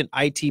competent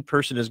IT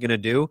person is going to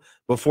do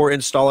before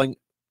installing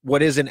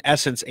what is in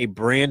essence a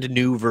brand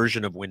new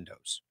version of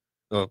Windows.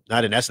 Well,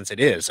 not in essence, it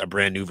is a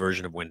brand new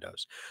version of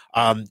Windows.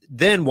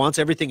 Then once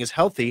everything is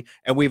healthy,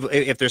 and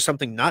if there's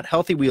something not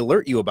healthy, we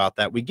alert you about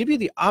that. We give you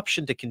the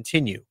option to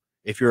continue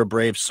if you're a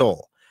brave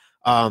soul,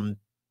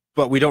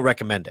 but we don't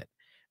recommend it.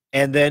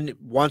 And then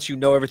once you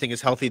know everything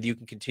is healthy, you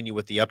can continue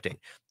with the update.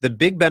 The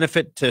big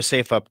benefit to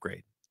Safe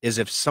Upgrade is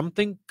if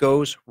something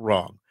goes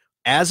wrong,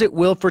 as it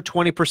will for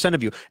 20%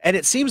 of you. And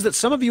it seems that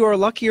some of you are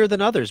luckier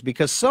than others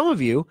because some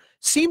of you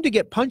seem to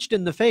get punched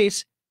in the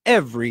face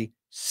every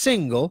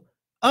single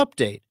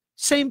update.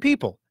 Same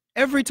people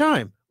every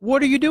time.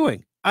 What are you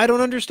doing? I don't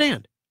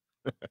understand.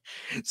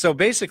 So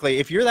basically,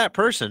 if you're that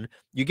person,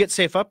 you get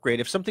Safe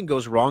Upgrade. If something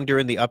goes wrong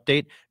during the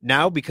update,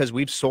 now because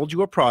we've sold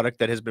you a product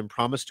that has been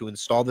promised to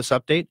install this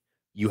update,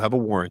 you have a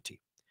warranty.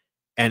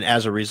 And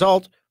as a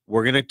result,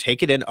 we're going to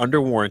take it in under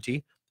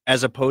warranty,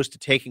 as opposed to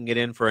taking it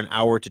in for an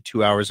hour to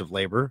 2 hours of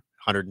labor,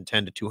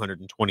 $110 to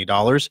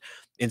 $220.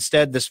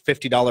 Instead, this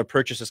 $50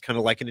 purchase is kind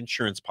of like an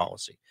insurance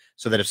policy,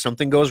 so that if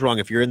something goes wrong,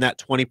 if you're in that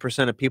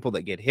 20% of people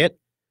that get hit,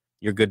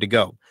 you're good to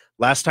go.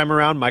 Last time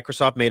around,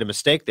 Microsoft made a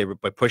mistake. They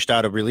pushed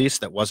out a release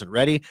that wasn't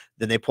ready.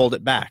 Then they pulled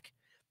it back.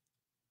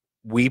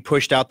 We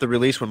pushed out the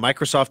release when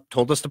Microsoft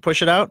told us to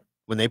push it out,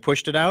 when they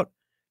pushed it out,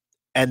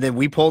 and then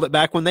we pulled it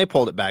back when they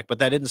pulled it back. But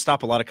that didn't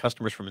stop a lot of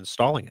customers from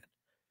installing it.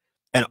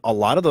 And a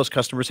lot of those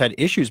customers had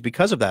issues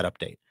because of that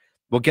update.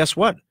 Well, guess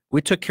what?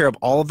 We took care of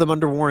all of them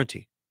under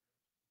warranty.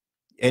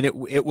 And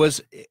it was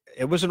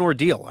an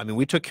ordeal. I mean,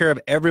 we took care of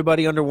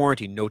everybody under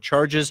warranty, no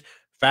charges,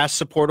 fast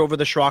support over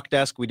the Schrock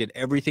desk. We did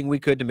everything we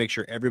could to make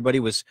sure everybody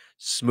was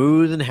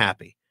smooth and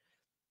happy.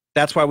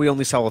 That's why we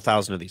only sell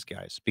 1,000 of these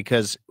guys,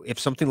 because if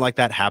something like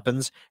that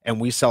happens and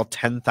we sell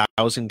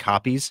 10,000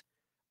 copies,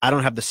 I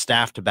don't have the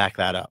staff to back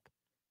that up.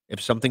 If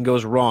something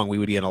goes wrong, we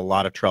would be in a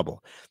lot of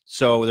trouble.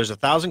 So there's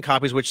 1,000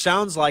 copies, which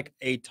sounds like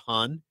a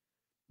ton.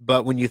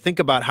 But when you think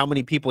about how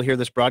many people hear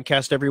this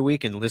broadcast every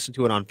week and listen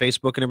to it on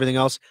Facebook and everything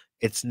else,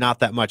 it's not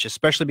that much,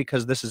 especially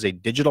because this is a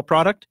digital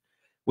product,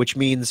 which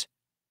means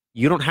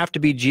you don't have to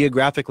be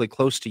geographically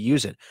close to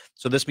use it.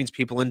 So this means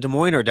people in Des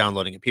Moines are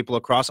downloading it, people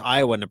across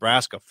Iowa,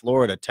 Nebraska,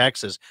 Florida,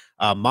 Texas,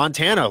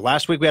 Montana.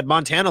 Last week we had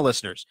Montana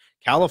listeners,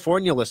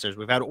 California listeners.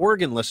 We've had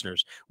Oregon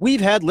listeners.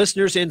 We've had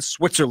listeners in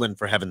Switzerland,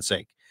 for heaven's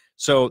sake.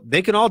 So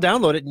they can all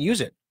download it and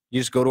use it. You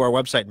just go to our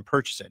website and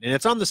purchase it. And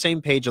it's on the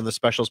same page on the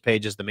specials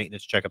page as the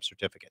maintenance checkup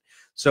certificate.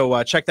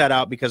 So check that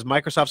out, because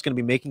Microsoft's going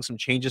to be making some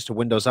changes to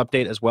Windows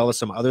Update as well as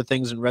some other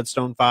things in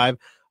Redstone 5.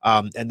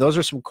 And those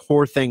are some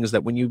core things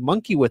that when you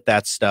monkey with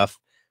that stuff,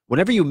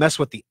 whenever you mess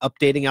with the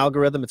updating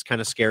algorithm, it's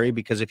kind of scary,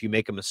 because if you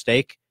make a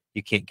mistake,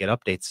 you can't get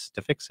updates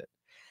to fix it.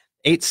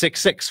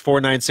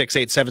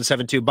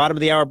 866-496-8772. Bottom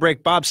of the hour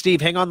break. Bob,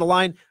 Steve, hang on the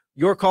line.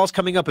 Your call's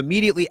coming up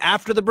immediately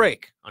after the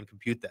break on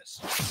Compute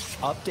This.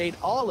 Update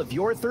all of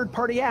your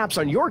third-party apps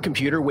on your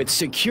computer with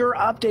Secure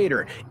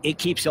Updater. It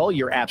keeps all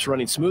your apps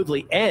running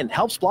smoothly and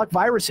helps block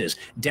viruses.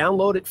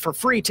 Download it for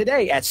free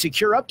today at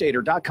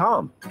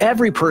secureupdater.com.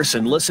 Every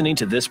person listening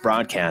to this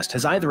broadcast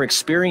has either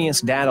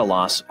experienced data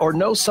loss or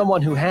knows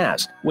someone who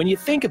has. When you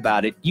think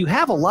about it, you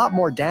have a lot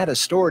more data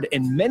stored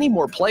in many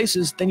more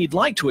places than you'd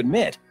like to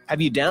admit. Have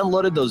you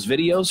downloaded those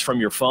videos from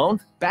your phone,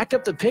 backed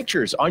up the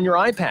pictures on your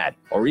iPad,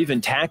 or even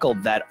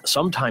tackled that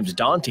sometimes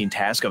daunting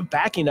task of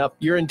backing up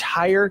your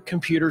entire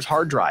computer's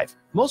hard drive?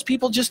 Most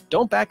people just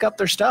don't back up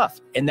their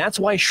stuff. And that's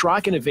why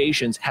Schrock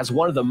Innovations has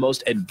one of the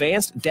most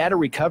advanced data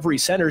recovery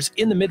centers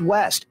in the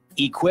Midwest.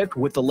 Equipped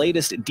with the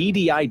latest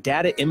DDI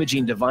data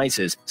imaging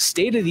devices,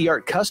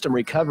 state-of-the-art custom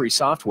recovery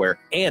software,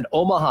 and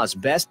Omaha's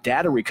best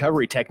data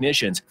recovery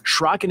technicians,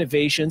 Schrock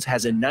Innovations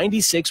has a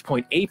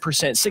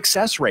 96.8%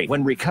 success rate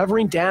when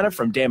recovering data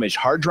from damaged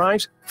hard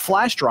drives,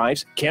 flash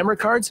drives, camera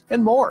cards,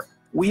 and more.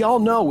 We all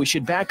know we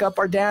should back up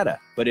our data,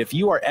 but if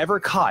you are ever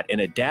caught in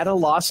a data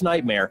loss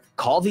nightmare,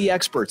 call the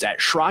experts at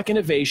Schrock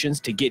Innovations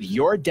to get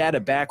your data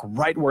back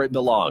right where it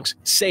belongs,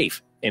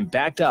 safe and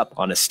backed up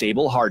on a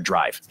stable hard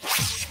drive.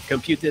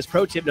 Compute This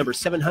pro tip number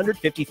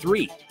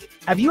 753.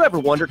 Have you ever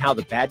wondered how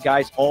the bad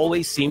guys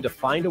always seem to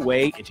find a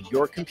way into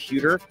your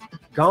computer?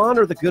 Gone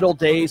are the good old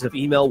days of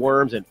email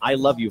worms and I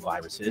love you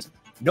viruses.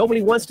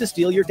 Nobody wants to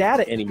steal your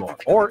data anymore,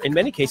 or in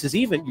many cases,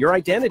 even your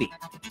identity.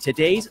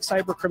 Today's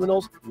cyber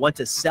criminals want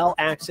to sell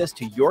access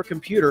to your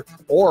computer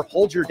or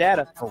hold your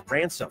data for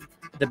ransom.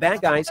 The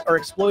bad guys are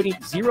exploiting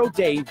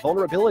zero-day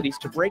vulnerabilities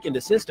to break into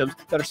systems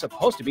that are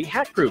supposed to be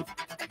hack-proof.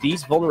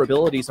 These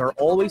vulnerabilities are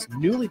always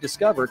newly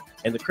discovered,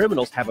 and the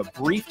criminals have a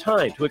brief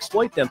time to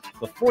exploit them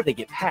before they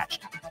get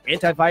patched.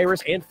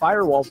 Antivirus and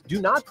firewalls do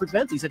not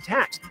prevent these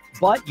attacks,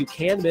 but you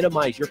can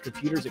minimize your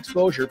computer's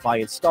exposure by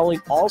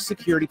installing all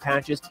security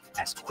patches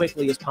as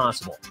quickly as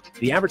possible.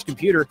 The average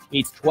computer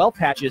needs 12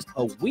 patches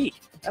a week.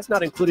 That's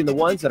not including the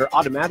ones that are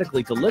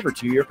automatically delivered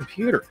to your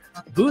computer.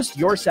 Boost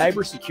your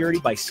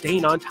cybersecurity by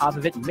staying on top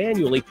of it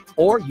manually,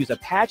 or use a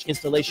patch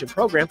installation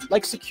program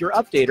like Secure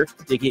Updater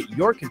to get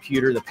your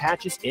computer the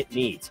patches it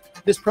needs.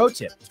 This pro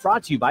tip is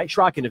brought to you by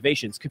Schrock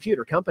Innovations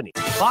Computer Company.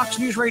 Fox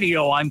News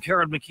Radio, I'm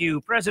Karen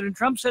McHugh. President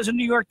Trump says a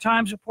New York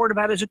Times report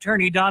about his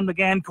attorney, Don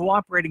McGahn,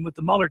 cooperating with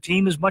the Mueller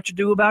team is much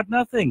ado about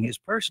nothing. His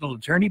personal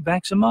attorney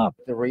backs him up.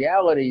 The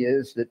reality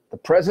is that the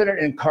president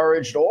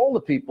encouraged all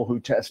the people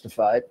who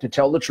testified to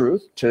tell the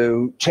truth,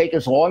 to take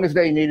as long as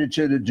they needed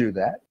to do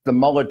that. The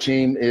Mueller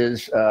team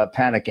is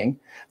panicking.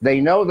 They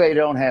know they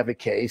don't have a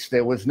case.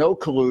 There was no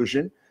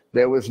collusion.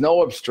 There was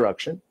no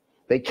obstruction.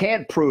 They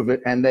can't prove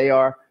it, and they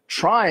are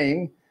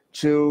trying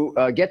to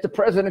get the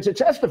president to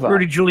testify.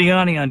 Rudy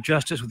Giuliani on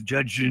Justice with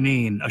Judge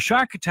Jeanine. A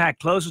shark attack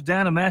closes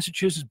down a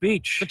Massachusetts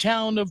beach. The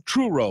town of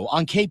Truro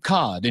on Cape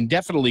Cod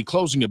indefinitely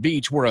closing a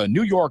beach where a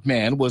New York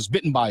man was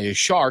bitten by a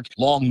shark.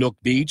 Long Nook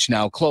Beach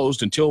now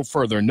closed until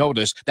further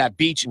notice. That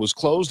beach was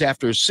closed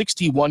after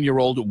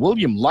 61-year-old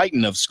William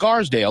Lighton of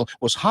Scarsdale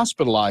was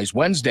hospitalized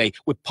Wednesday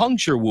with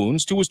puncture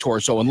wounds to his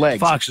torso and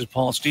legs. Fox's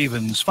Paul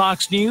Stevens.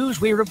 Fox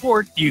News, we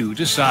report, you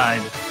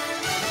decide.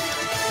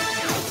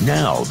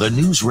 Now, the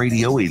News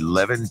Radio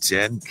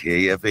 1110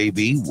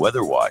 KFAB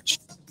Weather Watch.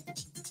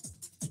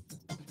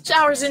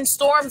 Showers and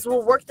storms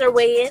will work their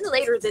way in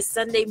later this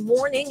Sunday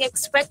morning.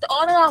 Expect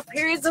on and off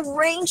periods of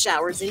rain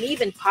showers and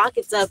even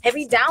pockets of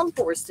heavy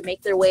downpours to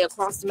make their way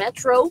across the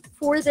metro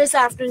for this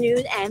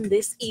afternoon and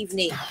this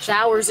evening.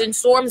 Showers and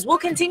storms will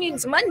continue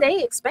into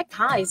Monday. Expect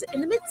highs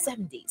in the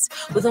mid-70s.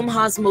 With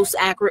Omaha's most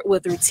accurate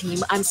weather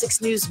team, I'm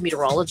 6 News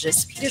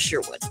meteorologist Peter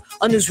Sherwood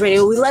on News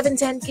Radio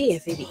 1110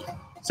 KFAB.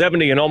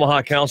 70 in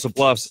Omaha, Council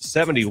Bluffs,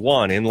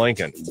 71 in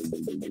Lincoln.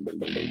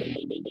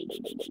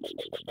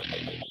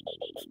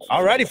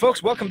 All righty,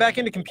 folks, welcome back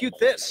into Compute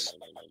This.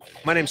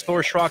 My name's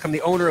Thor Schrock. I'm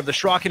the owner of the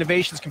Schrock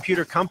Innovations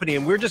Computer Company,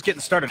 and we're just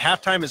getting started.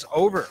 Halftime is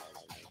over.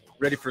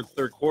 Ready for the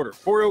third quarter.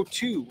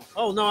 402.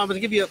 Oh, no, I'm going to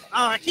give you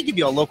I can't give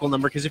you a local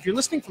number, because if you're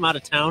listening from out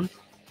of town,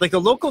 like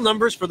the local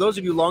numbers, for those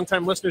of you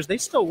longtime listeners, they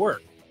still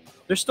work.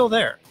 They're still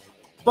there.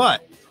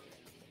 But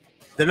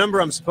the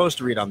number I'm supposed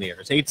to read on the air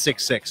is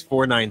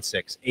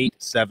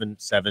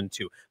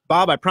 866-496-8772.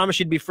 Bob, I promised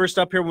you'd be first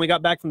up here when we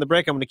got back from the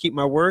break. I'm going to keep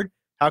my word.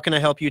 How can I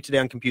help you today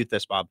on Compute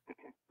This, Bob?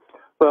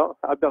 Well,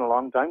 I've been a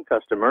long-time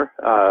customer.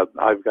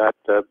 I've got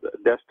a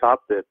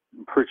desktop that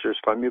purchased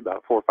from you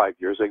about 4 or 5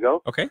 years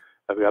ago. Okay.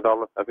 I've got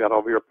all of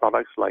your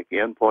products like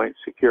Endpoint,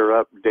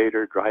 Secure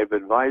Updater, Drive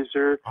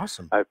Advisor.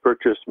 Awesome. I've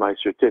purchased my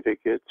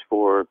certificates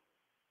for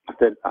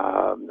the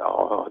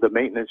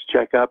maintenance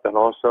checkup and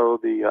also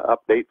the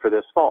update for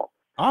this fall.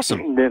 Awesome.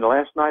 And then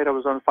last night I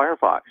was on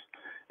Firefox,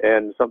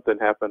 and something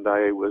happened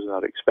I was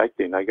not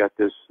expecting. I got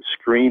this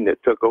screen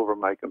that took over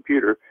my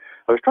computer.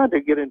 I was trying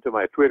to get into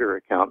my Twitter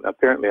account.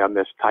 Apparently I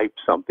mistyped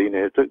something, and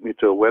it took me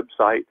to a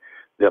website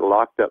that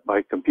locked up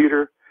my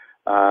computer.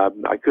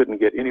 I couldn't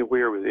get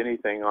anywhere with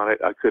anything on it.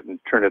 I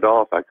couldn't turn it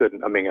off. I could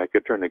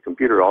turn the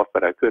computer off,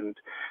 but I couldn't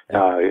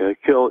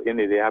kill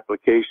any of the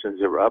applications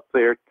that were up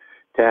there.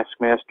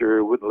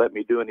 Taskmaster wouldn't let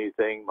me do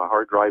anything. My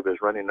hard drive is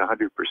running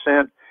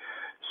 100%.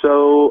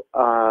 So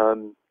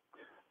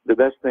the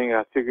best thing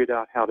I figured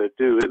out how to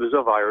do, it was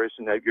a virus,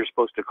 and that you're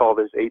supposed to call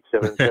this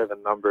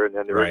 877 number, and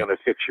then they were going to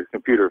fix your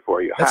computer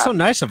for you. That's so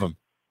nice of them.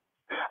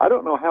 I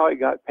don't know how it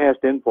got past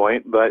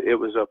Endpoint, but it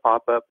was a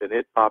pop-up, and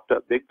it popped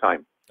up big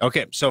time.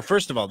 Okay, so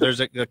first of all, there's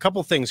a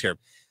couple things here.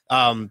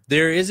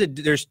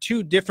 There's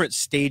two different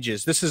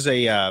stages. This is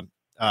a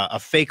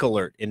fake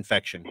alert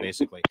infection,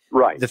 basically.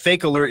 Right. The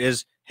fake alert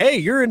is, hey,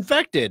 you're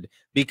infected,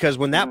 because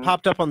when that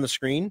popped up on the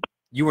screen,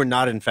 you were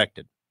not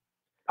infected.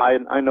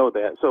 I know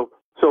that. So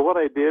what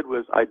I did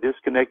was I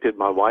disconnected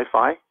my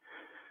Wi-Fi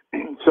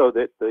so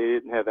that they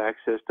didn't have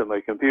access to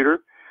my computer.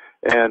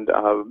 And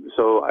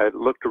so I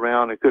looked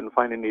around and couldn't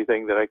find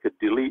anything that I could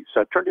delete.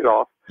 So I turned it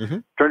off,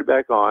 turned it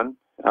back on.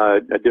 I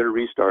did a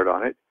restart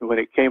on it. And when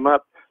it came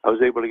up, I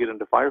was able to get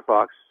into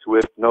Firefox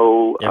with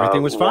no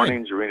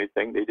warnings or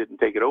anything. They didn't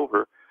take it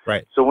over.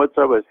 Right. So once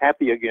I was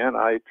happy again,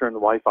 I turned the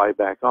Wi-Fi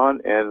back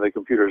on, and the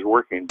computer's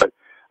working. But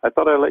I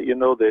thought I'd let you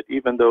know that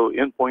even though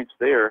Endpoint's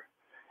there,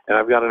 and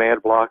I've got an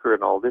ad blocker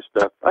and all this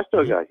stuff, I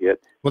still got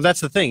hit. Well,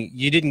 that's the thing.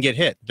 You didn't get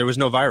hit. There was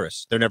no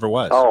virus. There never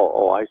was.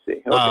 Oh, I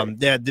see.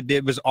 Okay.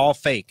 It was all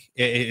fake.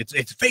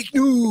 It's fake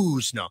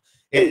news. No,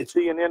 Hey,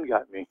 CNN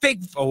got me.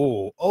 Fake.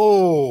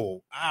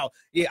 Wow.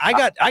 Yeah,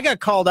 I got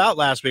called out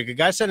last week. A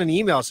guy sent an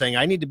email saying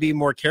I need to be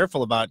more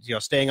careful about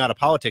staying out of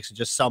politics and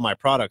just sell my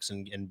products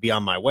and be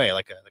on my way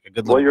like a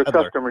good little your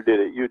peddler. Customer did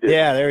it. You did.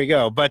 Yeah, there you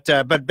go. But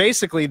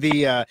basically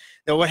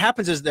what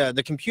happens is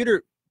the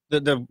computer,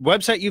 the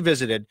website you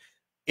visited,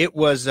 it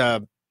was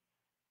a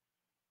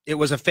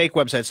fake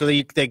website. So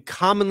they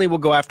commonly will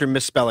go after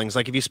misspellings.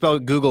 Like if you spell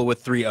Google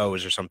with 3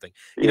 O's or something,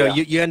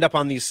 you end up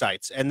on these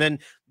sites. And then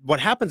what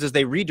happens is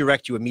they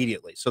redirect you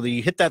immediately. So that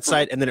you hit that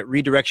site and then it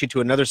redirects you to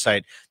another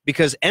site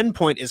because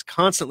Endpoint is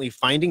constantly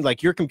finding,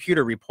 like your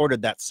computer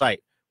reported that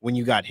site when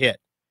you got hit.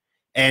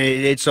 And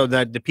it's so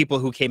that the people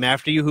who came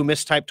after you who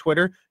mistyped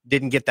Twitter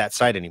didn't get that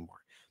site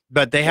anymore.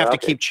 But they have to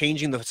keep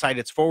changing the site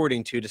it's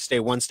forwarding to stay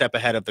one step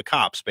ahead of the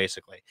cops,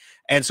 basically.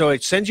 And so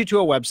it sends you to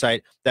a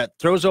website that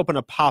throws open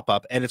a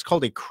pop-up, and it's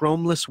called a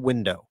Chromeless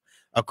window.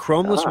 A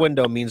Chromeless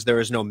window means there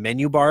is no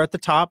menu bar at the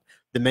top.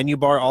 The menu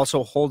bar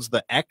also holds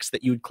the X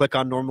that you would click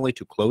on normally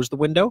to close the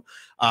window.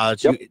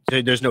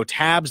 There's no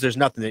tabs. There's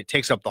nothing. It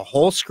takes up the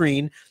whole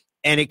screen.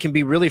 And it can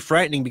be really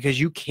frightening because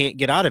you can't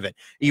get out of it.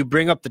 You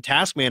bring up the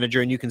task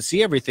manager and you can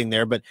see everything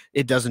there, but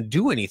it doesn't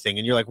do anything.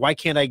 And you're like, why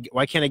can't I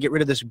get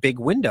rid of this big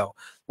window?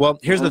 Well,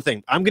 here's the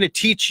thing. I'm going to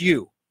teach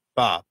you,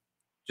 Bob,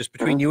 just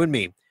between you and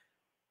me,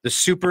 the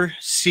super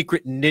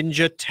secret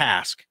ninja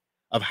task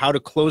of how to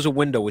close a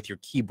window with your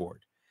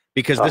keyboard,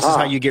 because this is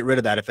how you get rid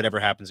of that if it ever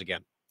happens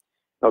again.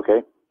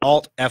 Okay.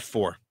 Alt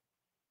F4.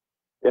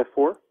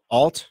 F4?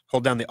 Alt,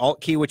 hold down the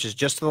Alt key, which is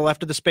just to the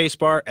left of the space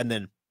bar, and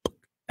then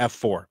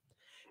F4.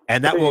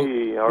 And that will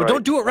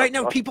don't do it right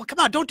now, people. Come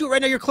on, don't do it right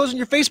now. You're closing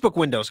your Facebook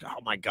windows. Oh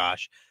my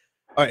gosh.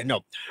 All right, no.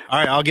 All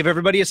right, I'll give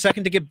everybody a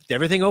second to get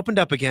everything opened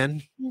up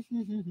again.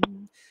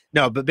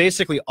 No, but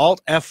basically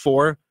Alt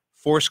F4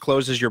 force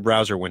closes your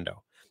browser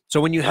window. So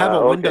when you have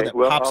a window that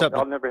pops up,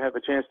 I'll never have a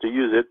chance to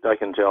use it, I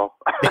can tell.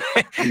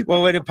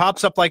 Well, when it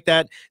pops up like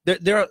that,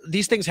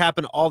 these things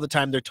happen all the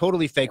time. They're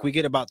totally fake. We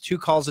get about 2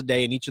 calls a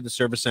day in each of the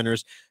service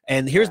centers.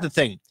 And here's the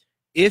thing.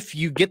 If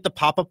you get the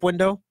pop-up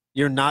window,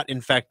 you're not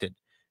infected.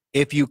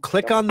 If you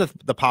click on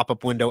the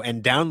pop-up window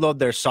and download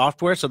their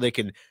software so they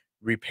can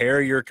repair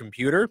your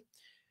computer,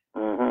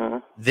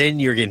 then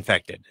you're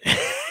infected.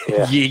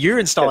 You're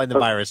installing the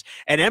virus.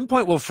 And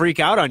Endpoint will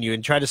freak out on you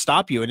and try to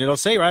stop you. And it'll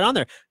say right on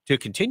there, to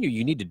continue,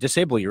 you need to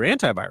disable your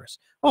antivirus.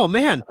 Oh,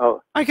 man,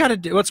 I got to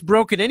do what's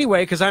broken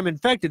anyway because I'm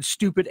infected,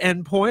 stupid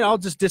Endpoint. I'll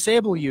just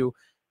disable you.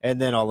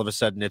 And then all of a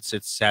sudden, it's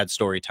sad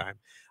story time.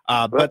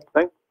 But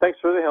thanks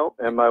for the help.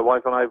 And my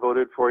wife and I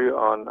voted for you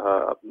on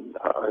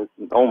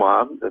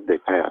Omaha.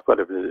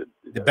 Whatever.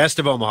 The best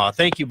of Omaha.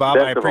 Thank you, Bob.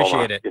 I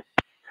appreciate it. Okay.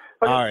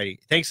 All right.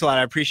 Thanks a lot.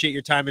 I appreciate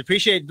your time.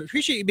 Appreciate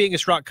you being a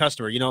Schrock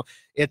customer. You know,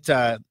 it's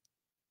kind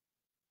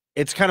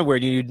of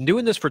weird. You've been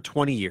doing this for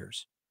 20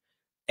 years.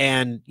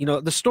 And, you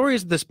know, the story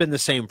has been the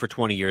same for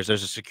 20 years.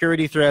 There's a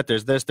security threat.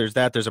 There's this, there's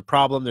that. There's a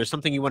problem. There's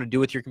something you want to do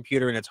with your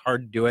computer, and it's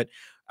hard to do it.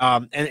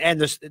 And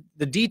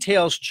the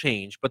details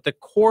change, but the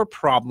core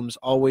problems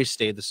always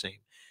stay the same.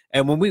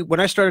 And when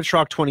I started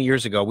Schrock 20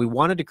 years ago, we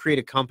wanted to create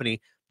a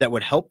company that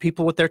would help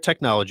people with their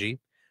technology,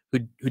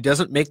 who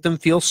doesn't make them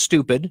feel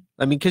stupid.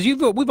 I mean, because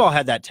we've all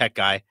had that tech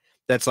guy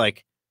that's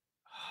like,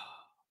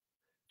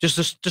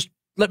 just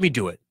let me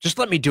do it. Just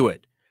let me do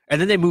it. And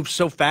then they move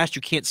so fast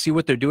you can't see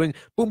what they're doing.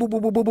 Boom, boom,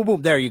 boom, boom, boom, boom,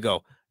 boom. There you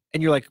go.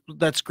 And you're like,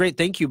 that's great,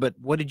 thank you, but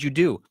what did you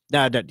do?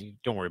 Nah, don't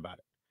worry about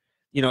it.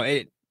 You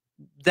know,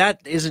 that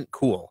isn't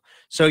cool.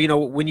 So, you know,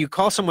 when you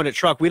call someone at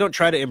Schrock, we don't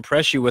try to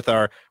impress you with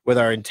our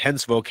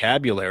intense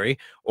vocabulary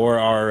or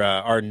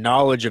our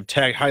knowledge of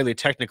highly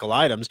technical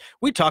items.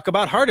 We talk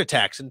about heart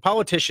attacks and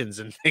politicians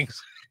and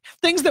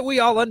things that we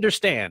all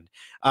understand,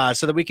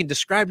 so that we can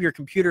describe your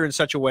computer in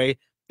such a way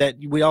that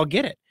we all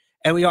get it.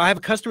 And I have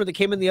a customer that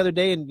came in the other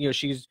day, and you know,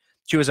 she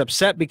was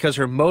upset because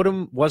her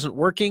modem wasn't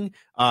working.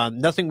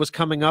 Nothing was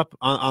coming up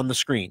on the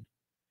screen.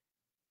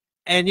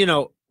 And you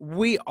know,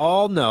 we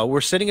all know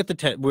we're sitting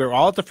at we're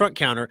all at the front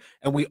counter,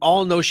 and we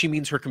all know she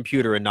means her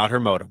computer and not her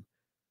modem.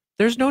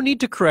 There's no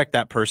need to correct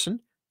that person.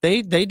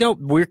 They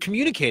don't. We're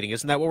communicating.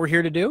 Isn't that what we're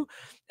here to do?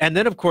 And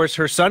then, of course,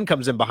 her son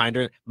comes in behind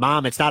her.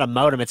 Mom, it's not a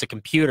modem. It's a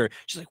computer.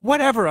 She's like,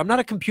 whatever. I'm not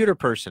a computer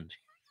person.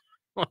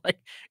 Like,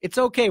 it's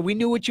okay. We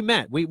knew what you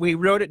meant. We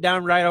wrote it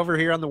down right over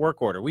here on the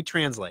work order. We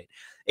translate.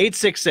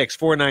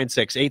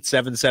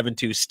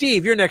 866-496-8772.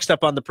 Steve, you're next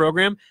up on the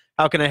program.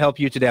 How can I help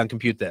you today on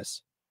Compute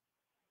This?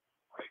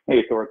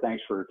 Hey, Thor,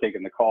 thanks for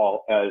taking the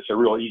call. It's a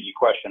real easy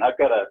question. I've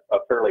got a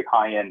fairly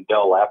high-end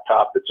Dell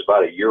laptop that's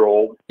about a year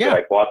old that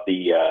I bought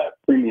the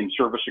premium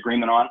service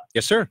agreement on.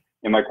 Yes, sir.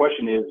 And my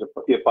question is,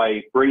 if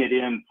I bring it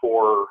in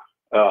for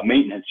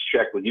maintenance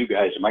check with you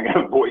guys, am I going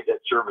to avoid that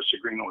service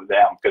agreement with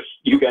them? Because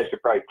you guys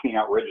could probably clean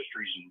out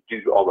registries and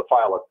do all the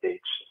file updates.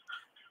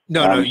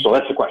 No. So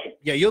that's the question.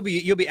 Yeah, you'll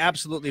be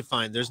absolutely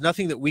fine. There's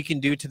nothing that we can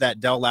do to that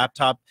Dell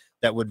laptop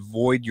that would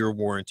void your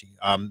warranty.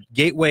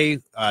 Gateway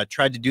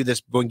tried to do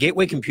this when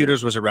Gateway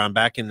Computers was around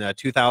back in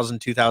 2000,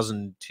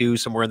 2002,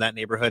 somewhere in that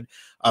neighborhood.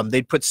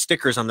 They'd put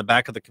stickers on the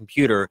back of the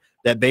computer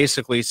that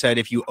basically said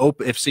if you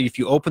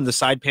open the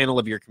side panel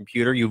of your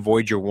computer, you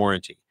void your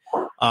warranty.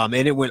 And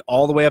it went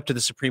all the way up to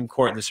the Supreme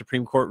Court, and the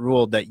Supreme Court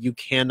ruled that you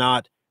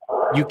cannot.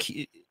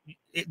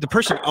 The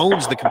person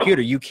owns the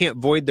computer. You can't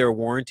void their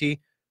warranty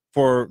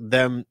for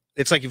them.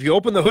 It's like if you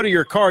open the hood of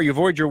your car, you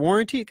void your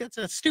warranty.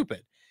 That's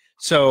stupid.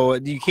 So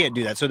you can't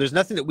do that. So there's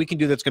nothing that we can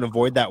do that's going to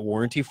void that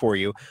warranty for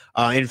you.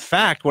 In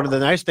fact, one of the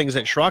nice things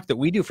at Schrock that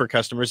we do for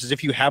customers is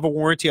if you have a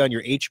warranty on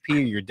your HP or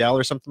your Dell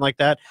or something like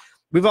that,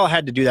 we've all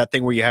had to do that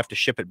thing where you have to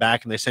ship it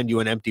back and they send you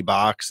an empty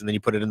box and then you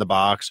put it in the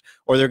box,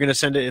 or they're going to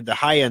send it, the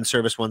high-end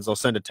service ones, they'll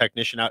send a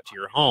technician out to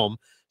your home.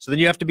 So then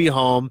you have to be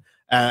home,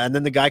 and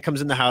then the guy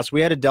comes in the house.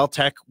 We had a Dell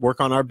tech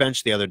work on our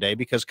bench the other day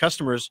because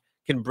customers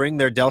can bring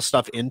their Dell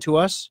stuff into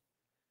us,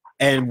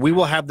 and we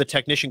will have the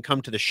technician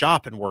come to the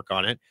shop and work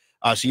on it.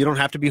 So you don't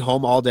have to be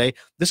home all day.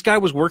 This guy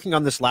was working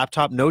on this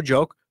laptop, no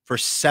joke, for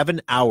 7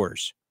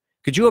 hours.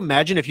 Could you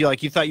imagine if you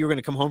thought you were going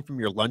to come home from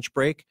your lunch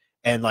break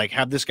and like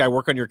have this guy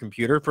work on your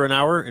computer for an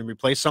hour and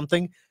replace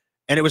something,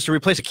 and it was to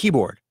replace a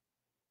keyboard?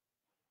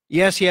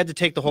 Yes, he had to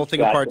take the whole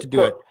thing apart to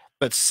do it,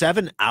 but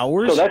 7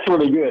 hours? So that's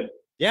really good.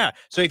 Yeah.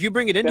 So if you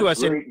bring it into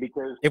us, and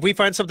if we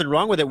find something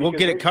wrong with it, we'll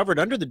get it covered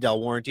under the Dell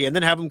warranty and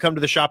then have them come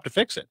to the shop to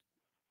fix it.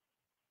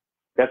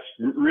 That's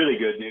really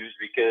good news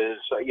because,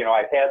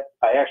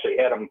 I actually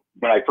had them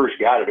when I first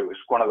got it. It was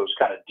one of those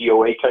kind of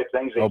DOA type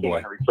things. They came in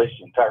and replaced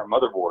the entire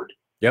motherboard.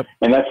 Yep.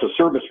 And that's the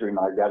service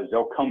agreement I've got is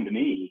they'll come to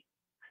me.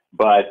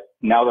 But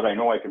now that I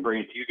know I can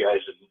bring it to you guys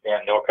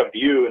and they'll come to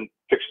you and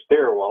fix it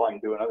there while I'm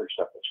doing other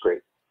stuff, that's great.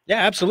 Yeah,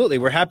 absolutely.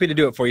 We're happy to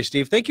do it for you,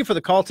 Steve. Thank you for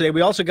the call today.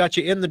 We also got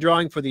you in the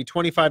drawing for the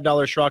 $25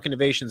 Schrock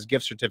Innovations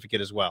gift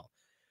certificate as well.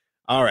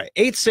 All right,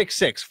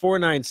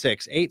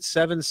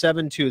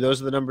 866-496-8772.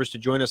 Those are the numbers to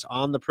join us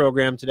on the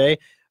program today.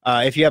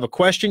 If you have a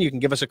question, you can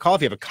give us a call.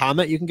 If you have a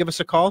comment, you can give us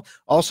a call.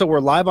 Also,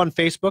 we're live on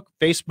Facebook,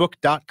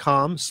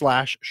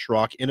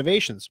 facebook.com/Schrock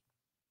Innovations.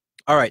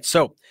 All right,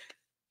 so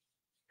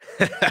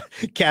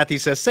Kathy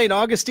says, St.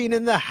 Augustine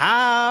in the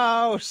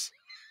house.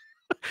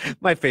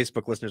 My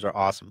Facebook listeners are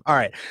awesome. All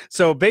right,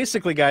 so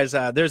basically, guys,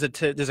 there's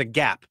a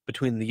gap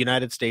between the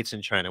United States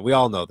and China. We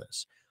all know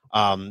this.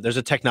 There's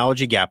a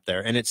technology gap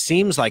there, and it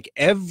seems like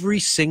every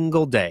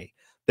single day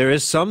there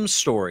is some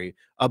story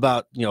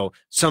about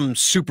some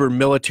super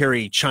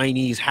military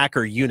Chinese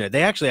hacker unit.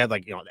 They actually had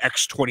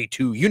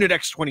X-22 unit.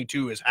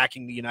 X-22 is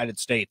hacking the United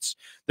States.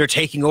 They're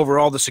taking over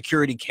all the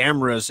security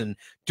cameras and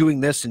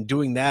doing this and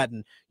doing that.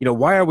 And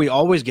why are we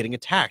always getting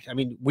attacked? I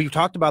mean, we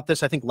talked about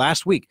this I think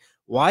last week.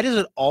 Why does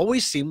it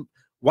always seem?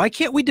 Why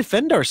can't we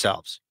defend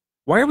ourselves?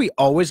 Why are we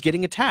always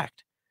getting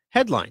attacked?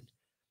 Headline: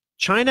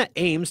 China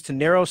aims to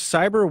narrow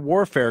cyber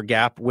warfare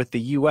gap with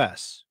the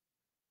U.S.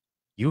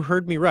 You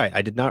heard me right.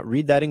 I did not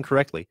read that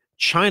incorrectly.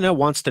 China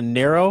wants to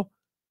narrow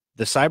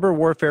the cyber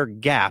warfare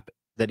gap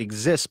that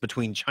exists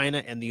between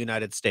China and the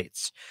United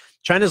States.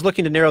 China is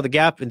looking to narrow the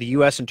gap in the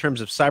U.S. in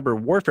terms of cyber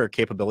warfare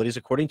capabilities,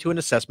 according to an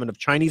assessment of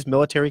Chinese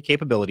military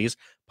capabilities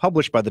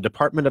published by the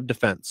Department of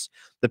Defense.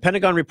 The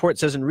Pentagon report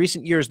says in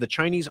recent years, the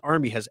Chinese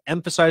Army has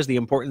emphasized the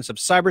importance of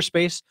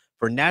cyberspace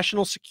for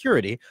national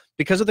security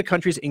because of the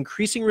country's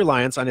increasing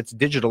reliance on its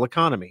digital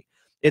economy.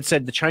 It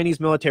said the Chinese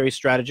military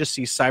strategists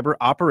see cyber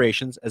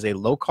operations as a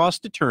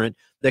low-cost deterrent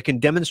that can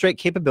demonstrate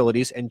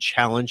capabilities and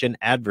challenge an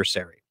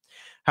adversary.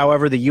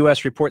 However, the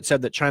U.S. report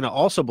said that China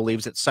also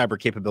believes its cyber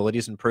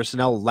capabilities and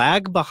personnel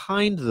lag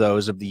behind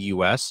those of the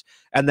U.S.,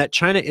 and that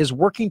China is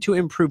working to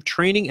improve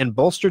training and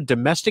bolster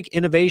domestic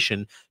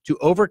innovation to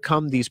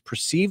overcome these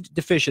perceived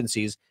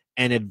deficiencies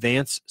and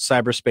advance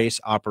cyberspace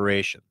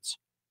operations.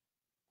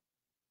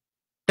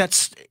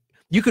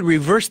 You could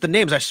reverse the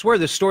names. I swear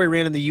this story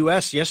ran in the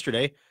U.S.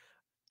 yesterday.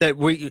 That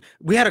we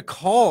had a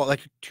call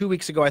like 2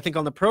 weeks ago, I think,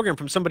 on the program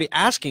from somebody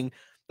asking,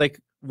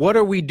 what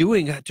are we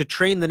doing to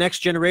train the next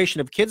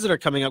generation of kids that are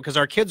coming up? Because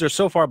our kids are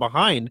so far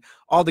behind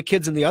all the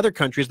kids in the other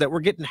countries that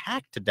we're getting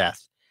hacked to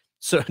death.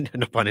 So,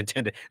 no pun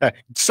intended.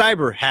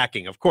 Cyber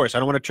hacking, of course. I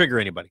don't want to trigger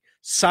anybody.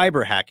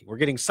 Cyber hacking. We're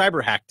getting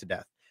cyber hacked to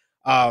death.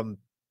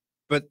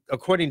 But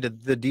according to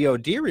the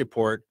DOD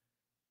report,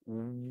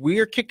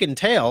 we're kicking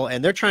tail,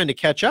 and they're trying to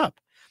catch up.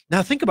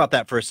 Now, think about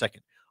that for a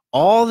second.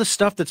 All the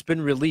stuff that's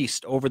been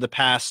released over the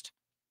past,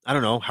 I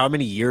don't know how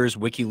many years,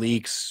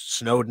 WikiLeaks,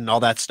 Snowden, all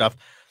that stuff,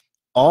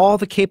 all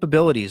the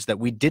capabilities that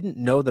we didn't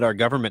know that our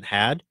government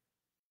had,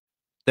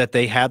 that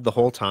they had the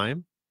whole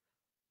time,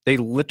 they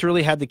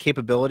literally had the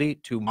capability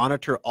to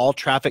monitor all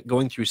traffic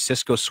going through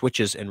Cisco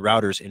switches and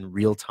routers in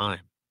real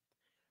time.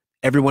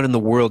 Everyone in the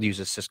world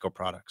uses Cisco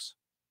products.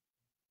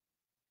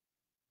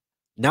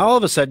 Now all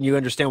of a sudden you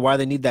understand why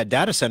they need that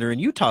data center in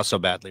Utah so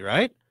badly,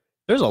 right?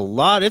 There's a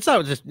lot. It's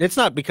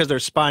not because they're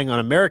spying on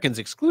Americans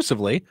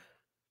exclusively.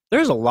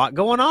 There's a lot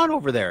going on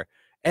over there.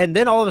 And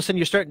then all of a sudden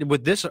you're starting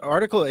with this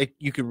article,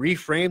 you can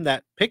reframe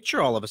that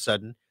picture all of a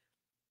sudden,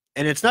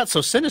 and it's not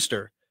so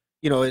sinister.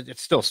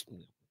 It's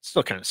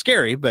still kind of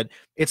scary, but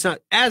it's not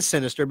as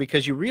sinister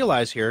because you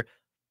realize here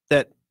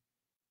that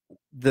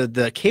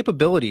the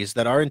capabilities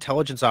that our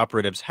intelligence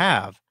operatives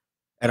have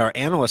and our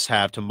analysts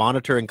have to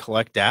monitor and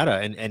collect data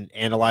and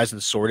analyze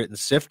and sort it and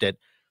sift it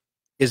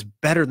is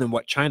better than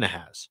what China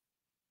has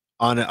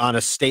on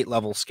a state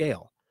level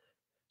scale.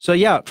 So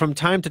yeah, from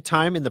time to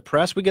time in the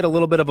press, we get a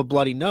little bit of a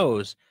bloody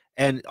nose,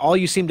 and all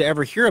you seem to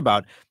ever hear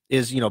about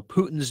is,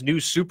 Putin's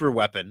new super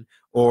weapon,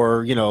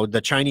 or,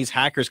 the Chinese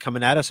hackers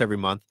coming at us every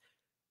month.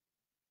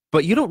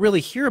 But you don't really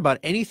hear about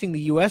anything the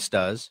U.S.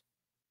 does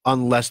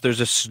unless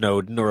there's a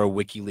Snowden or a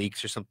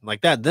WikiLeaks or something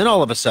like that. Then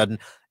all of a sudden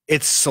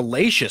it's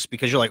salacious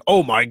because you're like,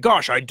 oh my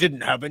gosh, I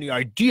didn't have any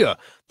idea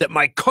that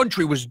my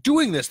country was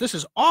doing this. This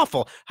is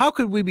awful. How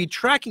could we be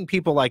tracking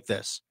people like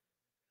this?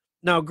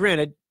 Now,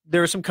 granted,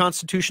 there are some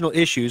constitutional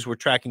issues with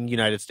tracking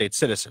United States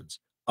citizens.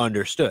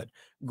 Understood.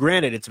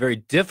 Granted, it's very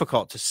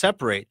difficult to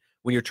separate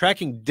when you're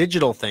tracking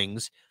digital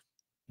things.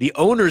 The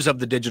owners of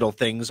the digital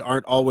things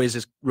aren't always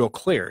as real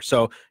clear.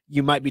 So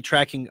you might be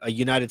tracking a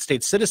United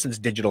States citizen's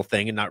digital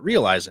thing and not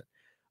realize it.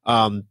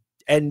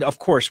 And of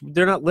course,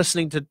 they're not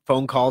listening to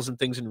phone calls and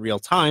things in real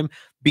time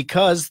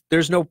because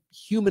there's no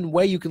human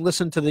way you can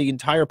listen to the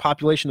entire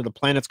population of the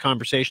planet's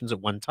conversations at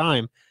one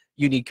time.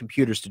 You need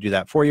computers to do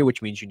that for you,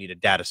 which means you need a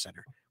data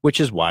center,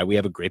 which is why we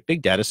have a great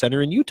big data center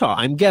in Utah.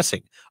 I'm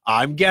guessing.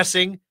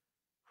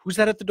 Who's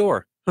that at the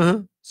door?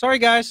 Sorry,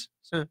 guys.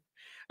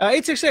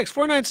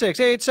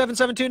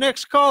 866-496-8772.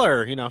 Next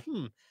caller.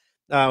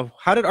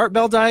 How did Art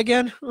Bell die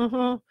again?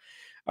 All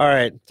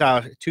right.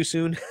 Too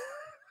soon?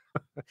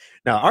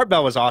 No, Art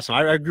Bell was awesome.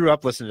 I grew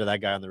up listening to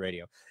that guy on the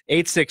radio.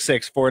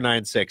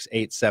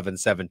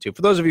 866-496-8772.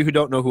 For those of you who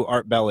don't know who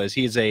Art Bell is,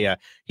 he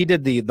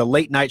did the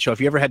late night show. If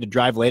you ever had to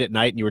drive late at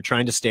night and you were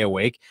trying to stay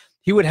awake,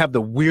 he would have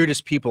the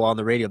weirdest people on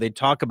the radio. They'd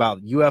talk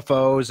about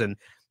UFOs and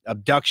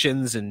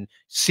abductions and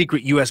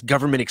secret U.S.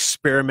 government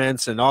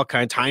experiments and all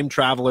kind of time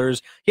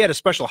travelers. He had a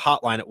special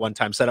hotline at one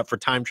time set up for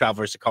time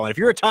travelers to call in. If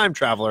you're a time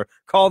traveler,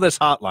 call this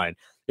hotline.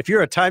 If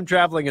you're a time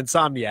traveling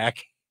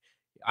insomniac,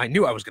 I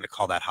knew I was going to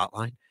call that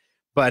hotline.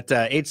 But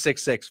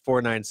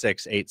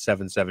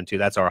 866-496-8772,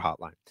 that's our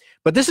hotline.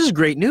 But this is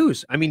great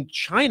news. I mean,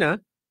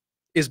 China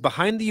is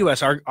behind the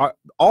U.S.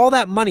 All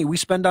that money we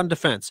spend on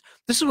defense.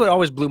 This is what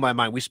always blew my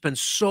mind. We spend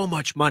so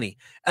much money.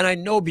 And I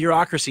know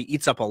bureaucracy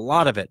eats up a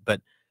lot of it, but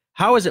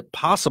how is it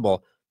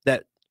possible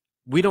that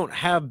we don't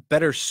have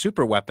better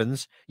super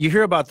weapons? You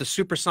hear about the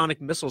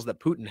supersonic missiles that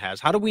Putin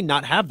has. How do we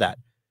not have that?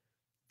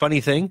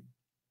 Funny thing,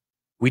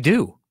 we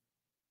do.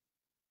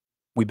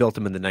 We built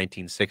them in the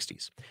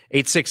 1960s.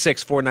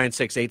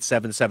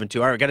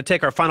 866-496-8772. All right, got to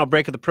take our final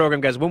break of the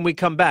program, guys. When we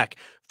come back,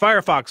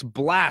 Firefox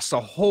blasts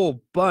a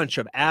whole bunch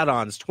of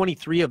add-ons,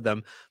 23 of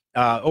them.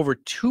 Over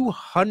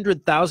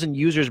 200,000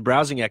 users'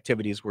 browsing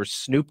activities were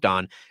snooped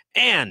on.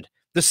 And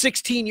the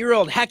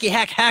 16-year-old hacky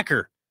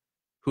hacker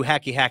who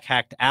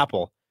hacked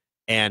Apple.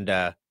 And,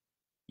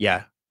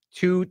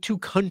 two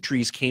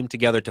countries came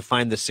together to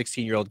find this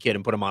 16-year-old kid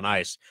and put him on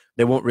ice.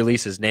 They won't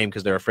release his name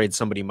because they're afraid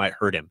somebody might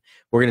hurt him.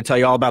 We're going to tell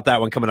you all about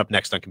that one coming up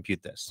next on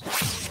Compute This.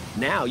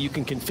 Now you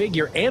can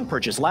configure and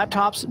purchase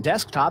laptops,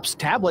 desktops,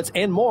 tablets,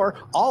 and more,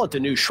 all at the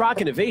new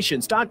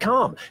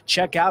SchrockInnovations.com.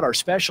 Check out our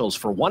specials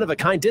for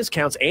one-of-a-kind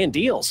discounts and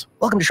deals.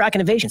 Welcome to Schrock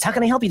Innovations. How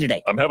can I help you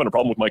today? I'm having a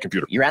problem with my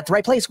computer. You're at the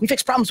right place. We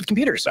fix problems with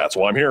computers. That's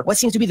why I'm here. What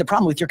seems to be the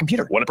problem with your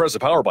computer? When I press the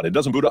power button, it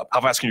doesn't boot up.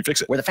 How fast can you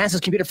fix it? We're the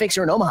fastest computer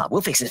fixer in Omaha.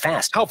 We'll fix it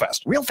fast. How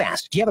fast? Real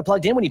fast. Do you have it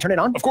plugged in when you turn it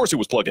on? Of course it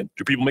was plugged in.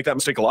 Do people make that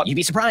mistake a lot? You'd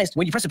be surprised.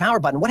 When you press the power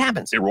button, what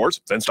happens? It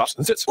roars, then stops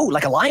and sits. Ooh,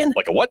 like a lion?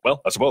 Like a what?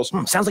 Well, I suppose.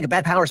 Sounds like a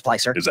bad power supply,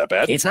 sir. Is that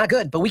bad? It's not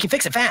good, but we can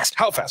fix it fast.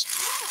 How fast?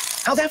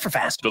 How's that for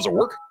fast? Does it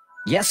work?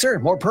 Yes, sir.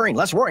 More purring,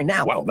 less roaring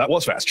now. Wow, that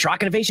was fast. Schrock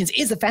Innovations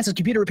is the fastest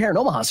computer repair in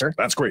Omaha, sir.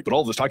 That's great, but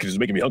all this talking is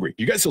making me hungry.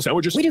 You guys sell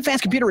sandwiches? We do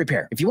fast computer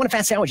repair. If you want a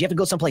fast sandwich, you have to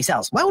go someplace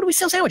else. Why would we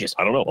sell sandwiches?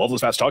 I don't know. All this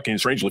fast talking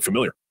is strangely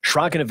familiar.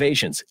 Schrock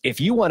Innovations. If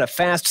you want a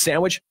fast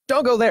sandwich,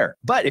 don't go there.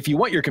 But if you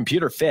want your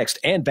computer fixed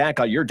and back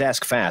on your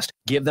desk fast,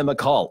 give them a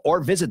call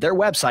or visit their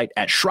website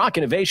at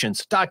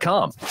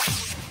SchrockInnovations.com.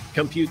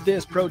 Compute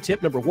This pro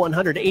tip number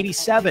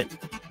 187.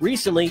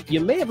 Recently, you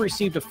may have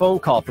received a phone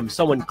call from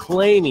someone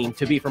claiming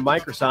to be from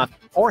Microsoft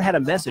or had a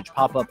message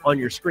pop up on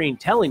your screen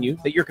telling you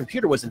that your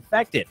computer was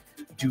infected.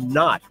 Do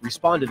not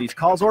respond to these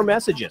calls or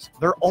messages.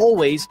 They're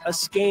always a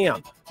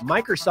scam.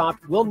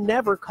 Microsoft will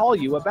never call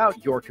you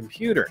about your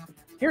computer.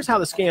 Here's how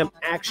the scam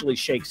actually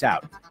shakes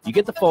out. You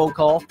get the phone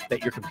call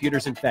that your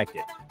computer's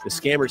infected. The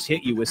scammers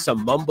hit you with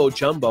some mumbo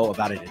jumbo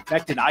about an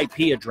infected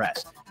IP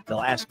address.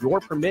 They'll ask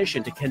your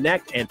permission to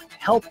connect and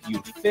help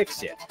you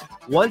fix it.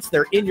 Once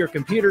they're in your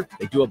computer,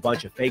 they do a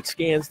bunch of fake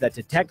scans that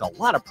detect a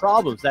lot of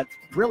problems that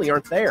really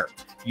aren't there.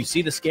 You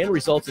see the scan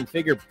results and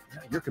figure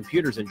your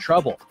computer's in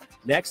trouble.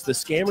 Next, the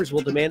scammers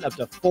will demand up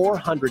to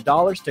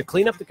 $400 to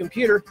clean up the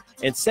computer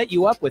and set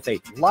you up with a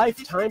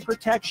lifetime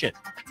protection.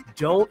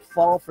 Don't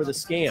fall for the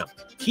scam.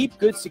 Keep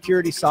good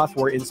security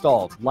software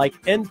installed like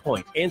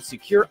Endpoint and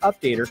Secure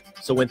Updater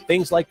so when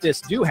things like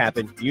this do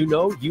happen, you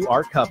know you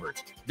are covered.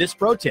 This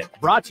pro tip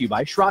brought to you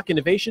by Schrock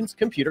Innovations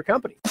Computer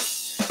Company.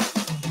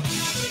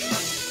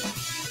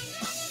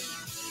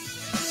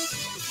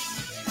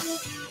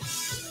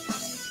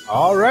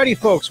 Alrighty,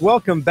 folks,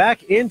 welcome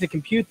back into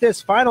Compute This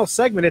final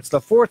segment. It's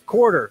the fourth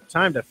quarter.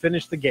 Time to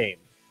finish the game.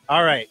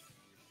 All right.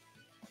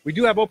 We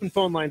do have open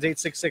phone lines,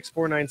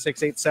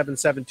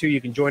 866-496-8772. You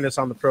can join us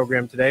on the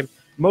program today.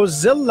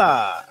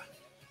 Mozilla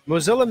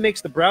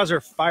makes the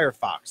browser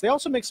Firefox. They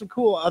also make some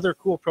other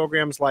cool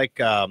programs like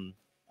Thunderbird.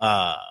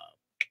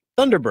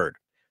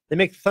 They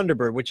make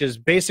Thunderbird, which is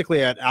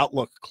basically an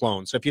Outlook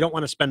clone. So if you don't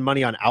want to spend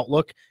money on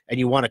Outlook and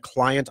you want a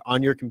client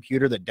on your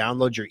computer that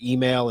downloads your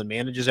email and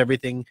manages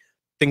everything,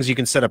 things you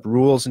can set up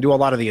rules and do a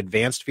lot of the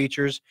advanced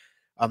features.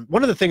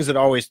 One of the things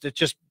that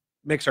just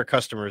makes our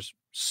customers,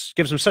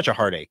 gives them such a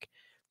heartache,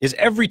 is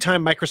every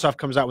time Microsoft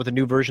comes out with a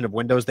new version of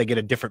Windows, they get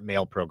a different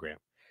mail program.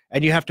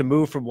 And you have to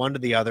move from one to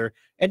the other.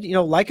 And,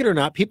 like it or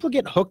not, people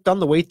get hooked on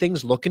the way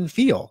things look and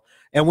feel.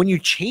 And when you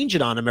change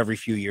it on them every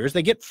few years,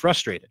 they get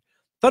frustrated.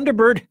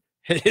 Thunderbird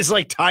is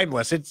like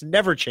timeless. It's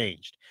never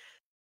changed.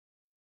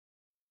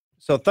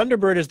 So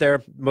Thunderbird is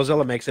there.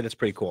 Mozilla makes it. It's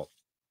pretty cool.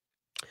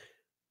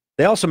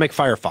 They also make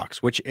Firefox,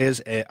 which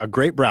is a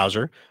great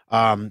browser.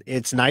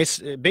 It's nice.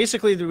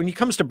 Basically, when it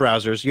comes to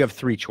browsers, you have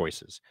three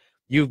choices.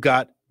 You've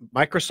got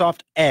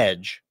Microsoft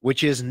Edge,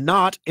 which is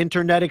not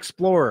Internet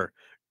Explorer.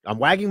 I'm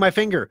wagging my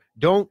finger.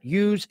 Don't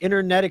use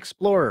Internet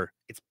Explorer.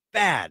 It's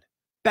bad.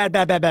 Bad,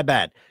 bad, bad, bad,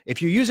 bad.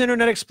 If you use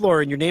Internet Explorer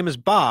and your name is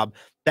Bob,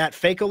 that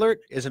fake alert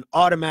is an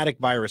automatic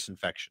virus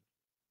infection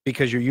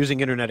because you're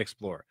using Internet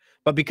Explorer.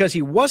 But because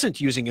he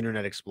wasn't using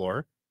Internet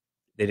Explorer,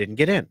 they didn't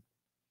get in.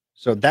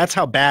 So that's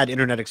how bad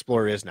Internet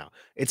Explorer is now.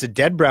 It's a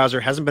dead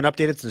browser, hasn't been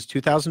updated since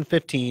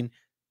 2015.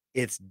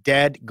 It's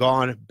dead,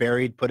 gone,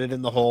 buried, put it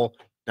in the hole,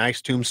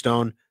 nice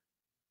tombstone,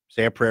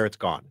 say a prayer, it's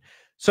gone.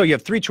 So you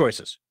have three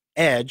choices.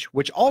 Edge,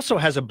 which also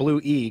has a blue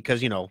E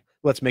because,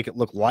 let's make it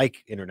look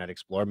like Internet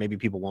Explorer. Maybe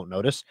people won't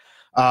notice.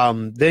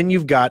 Then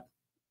you've got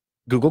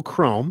Google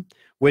Chrome,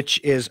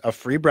 which is a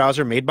free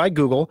browser made by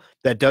Google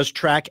that does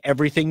track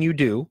everything you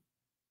do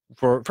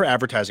for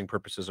advertising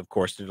purposes, of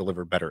course, to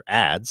deliver better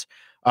ads.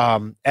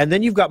 And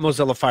then you've got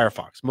Mozilla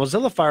Firefox.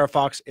 Mozilla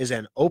Firefox is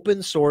an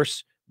open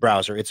source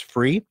browser. It's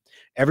free.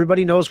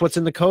 Everybody knows what's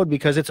in the code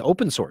because it's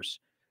open source.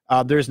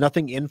 There's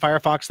nothing in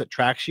Firefox that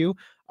tracks you.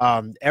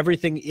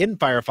 Everything in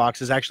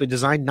Firefox is actually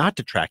designed not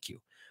to track you.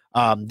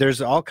 There's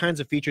all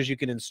kinds of features you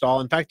can install.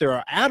 In fact, there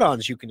are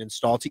add-ons you can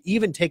install to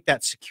even take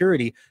that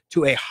security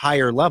to a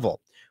higher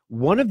level.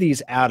 One of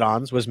these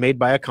add-ons was made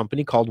by a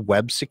company called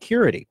Web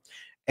Security.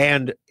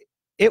 And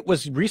it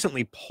was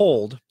recently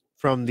pulled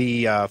from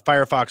the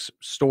Firefox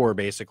store,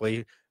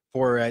 basically,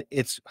 for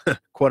its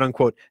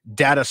quote-unquote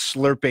data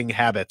slurping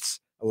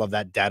habits. I love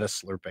that, data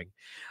slurping.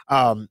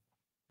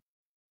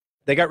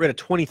 They got rid of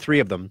 23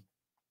 of them,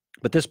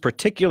 but this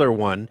particular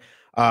one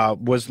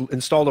was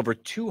installed over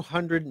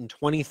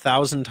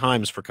 220,000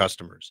 times for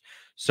customers.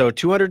 So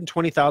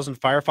 220,000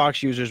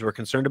 Firefox users were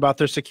concerned about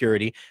their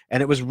security,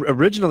 and it was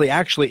originally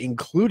actually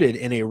included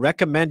in a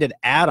recommended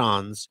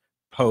add-ons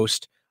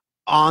post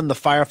on the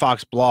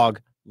Firefox blog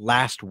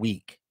last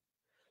week.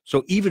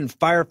 So even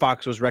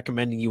Firefox was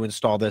recommending you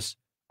install this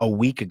a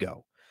week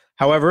ago.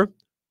 However,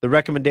 the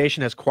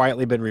recommendation has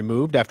quietly been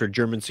removed after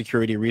German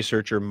security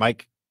researcher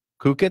Mike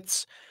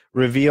Kukitz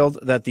revealed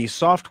that the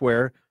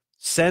software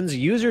sends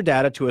user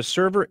data to a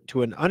server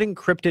to an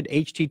unencrypted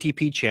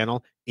HTTP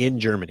channel in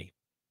Germany.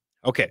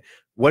 Okay,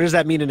 what does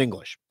that mean in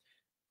English?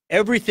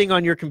 Everything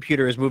on your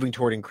computer is moving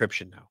toward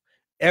encryption now.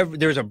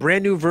 There's a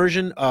brand new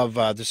version of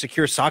the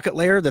secure socket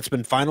layer that's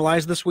been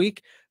finalized this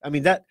week. I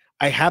mean, that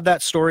I have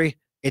that story.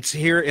 It's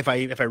here. If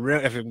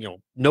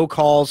no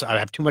calls, I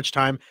have too much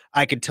time,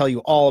 I could tell you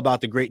all about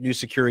the great new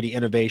security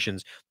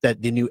innovations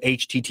that the new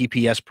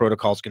HTTPS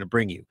protocol is going to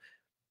bring you.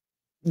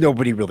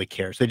 Nobody really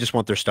cares. They just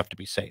want their stuff to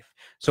be safe.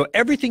 So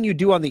everything you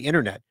do on the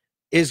internet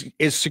is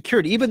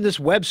secured. Even this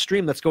web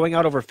stream that's going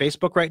out over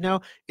Facebook right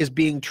now is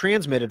being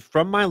transmitted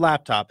from my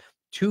laptop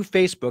to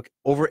Facebook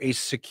over a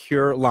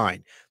secure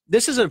line.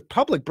 This is a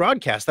public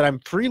broadcast that I'm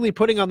freely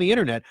putting on the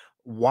internet.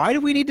 Why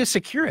do we need to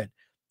secure it?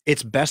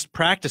 It's best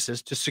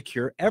practices to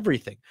secure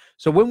everything.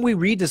 So when we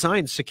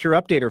redesigned Secure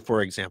Updater,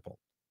 for example,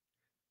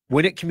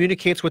 when it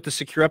communicates with the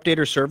Secure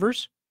Updater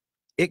servers,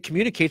 it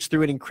communicates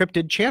through an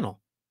encrypted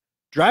channel.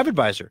 Drive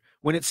Advisor,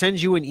 when it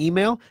sends you an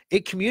email,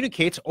 it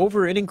communicates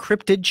over an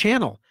encrypted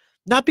channel.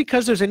 Not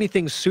because there's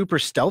anything super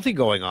stealthy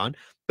going on,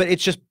 but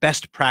it's just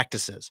best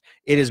practices.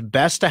 It is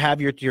best to have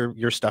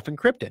your stuff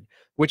encrypted,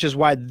 which is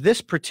why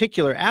this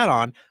particular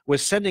add-on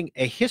was sending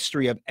a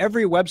history of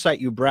every website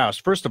you browse.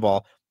 First of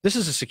all, this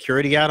is a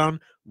security add-on.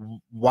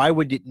 Why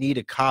would it need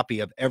a copy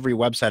of every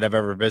website I've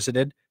ever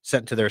visited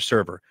sent to their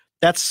server?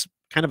 That's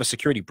kind of a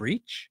security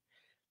breach.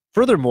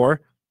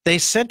 Furthermore, they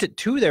sent it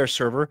to their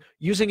server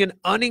using an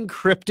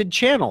unencrypted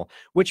channel,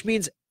 which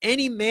means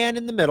any man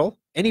in the middle,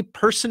 any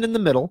person in the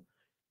middle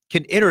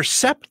can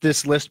intercept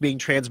this list being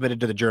transmitted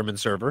to the German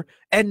server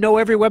and know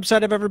every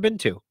website I've ever been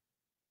to,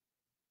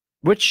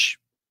 which,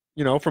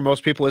 for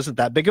most people isn't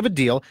that big of a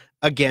deal.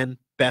 Again,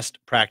 best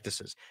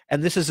practices.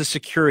 And this is a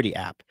security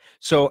app.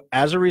 So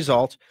as a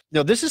result,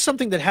 this is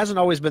something that hasn't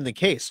always been the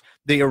case.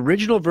 The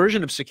original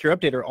version of Secure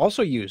Updater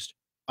also used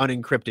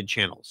unencrypted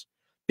channels,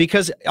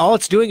 because all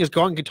it's doing is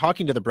going and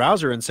talking to the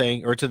browser and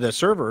saying, or to the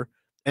server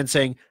and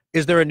saying,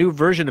 is there a new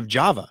version of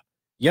Java?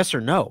 Yes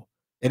or no?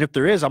 And if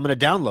there is, I'm going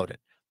to download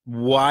it.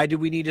 Why do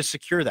we need to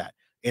secure that?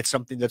 It's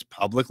something that's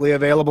publicly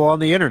available on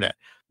the internet.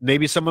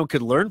 Maybe someone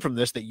could learn from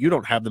this that you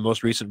don't have the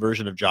most recent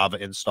version of Java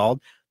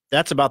installed.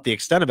 That's about the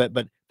extent of it,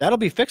 but that'll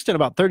be fixed in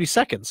about 30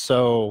 seconds.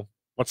 So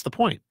what's the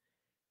point?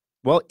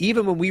 Well,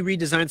 even when we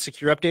redesigned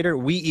Secure Updater,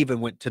 we even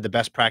went to the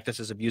best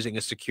practices of using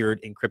a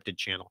secured encrypted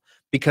channel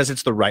because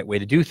it's the right way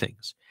to do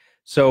things.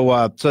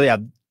 So yeah,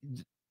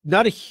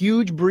 not a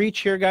huge breach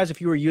here, guys.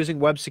 If you were using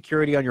web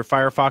security on your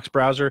Firefox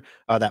browser,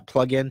 that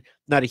plugin,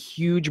 not a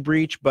huge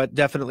breach, but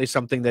definitely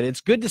something that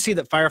it's good to see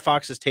that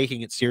Firefox is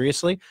taking it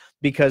seriously,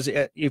 because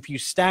if you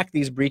stack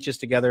these breaches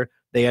together,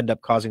 they end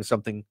up causing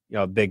something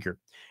bigger.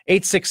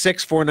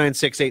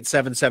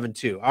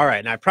 866-496-8772. All right,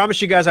 and I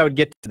promised you guys I would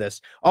get to this.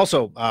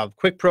 Also,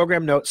 quick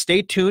program note,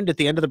 stay tuned at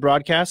the end of the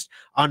broadcast.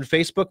 On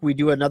Facebook, we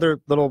do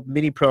another little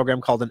mini program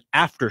called an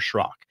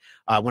Aftershock.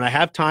 When I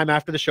have time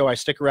after the show, I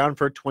stick around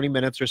for 20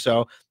 minutes or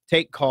so,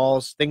 take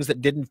calls, things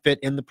that didn't fit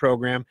in the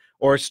program,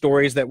 or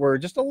stories that were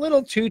just a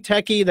little too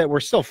techie that were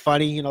still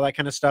funny, that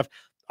kind of stuff.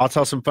 I'll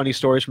tell some funny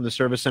stories from the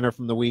service center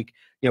from the week.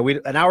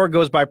 An hour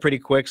goes by pretty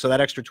quick, so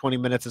that extra 20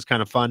 minutes is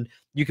kind of fun.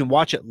 You can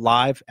watch it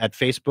live at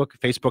Facebook,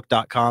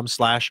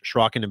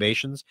 facebook.com/Schrock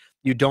Innovations.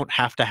 You don't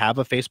have to have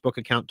a Facebook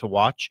account to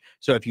watch.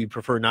 So if you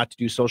prefer not to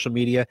do social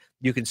media,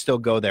 you can still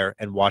go there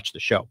and watch the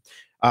show.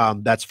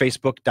 That's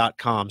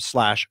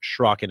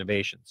facebook.com/Schrock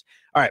Innovations.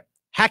 All right.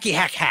 Hacky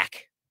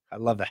hack. I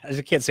love that.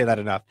 I can't say that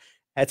enough.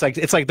 It's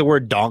like the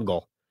word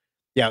dongle.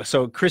 Yeah.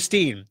 So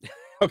Christine,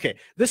 okay,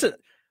 this is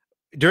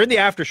during the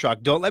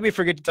Aftershock. Don't let me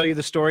forget to tell you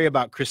the story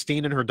about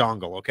Christine and her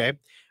dongle. Okay.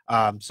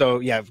 So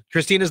yeah,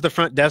 Christine is the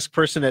front desk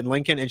person at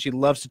Lincoln, and she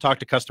loves to talk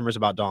to customers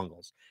about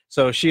dongles.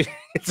 So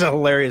it's a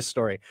hilarious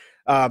story.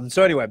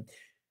 So anyway,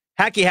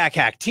 hacky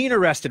hack. Teen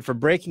arrested for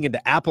breaking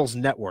into Apple's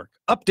network.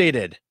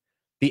 Updated.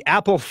 The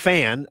Apple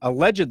fan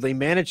allegedly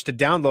managed to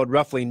download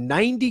roughly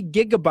 90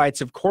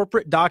 gigabytes of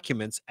corporate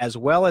documents as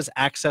well as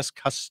access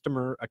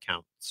customer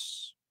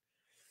accounts.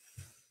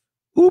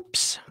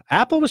 Oops.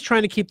 Apple was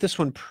trying to keep this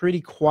one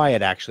pretty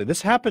quiet, actually.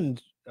 This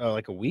happened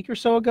like a week or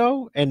so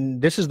ago,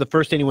 and this is the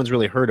first anyone's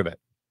really heard of it.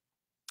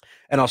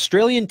 An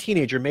Australian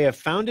teenager may have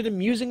found it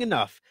amusing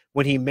enough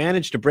when he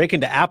managed to break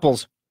into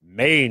Apple's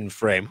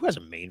mainframe. Who has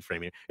a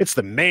mainframe here? It's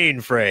the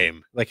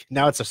mainframe. Like,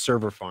 now it's a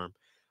server farm.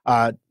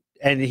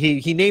 And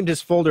he named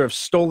his folder of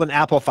stolen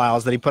Apple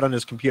files that he put on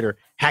his computer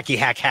Hacky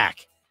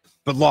Hack.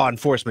 But law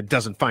enforcement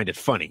doesn't find it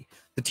funny.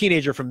 The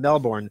teenager from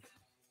Melbourne,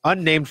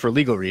 unnamed for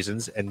legal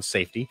reasons and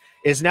safety,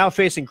 is now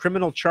facing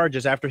criminal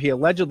charges after he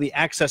allegedly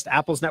accessed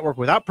Apple's network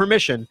without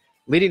permission,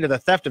 leading to the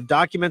theft of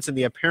documents and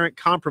the apparent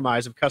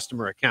compromise of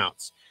customer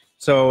accounts.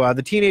 So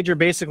the teenager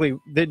basically,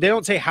 they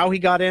don't say how he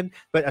got in,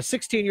 but a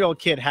 16-year-old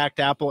kid hacked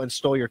Apple and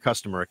stole your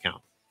customer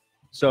account.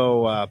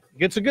 So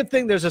it's a good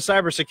thing there's a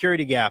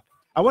cybersecurity gap.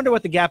 I wonder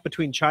what the gap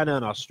between China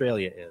and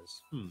Australia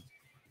is.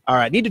 All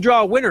right, need to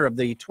draw a winner of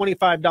the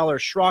 $25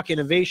 Schrock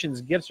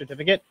Innovations gift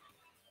certificate.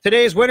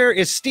 Today's winner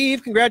is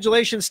Steve.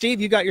 Congratulations,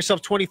 Steve. You got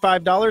yourself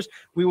 $25.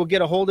 We will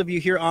get a hold of you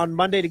here on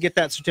Monday to get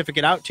that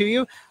certificate out to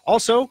you.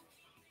 Also,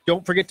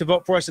 don't forget to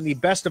vote for us in the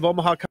Best of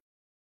Omaha.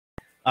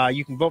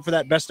 You can vote for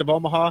that Best of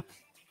Omaha.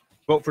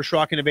 Vote for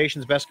Schrock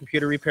Innovations Best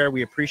Computer Repair.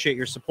 We appreciate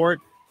your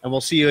support, and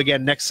we'll see you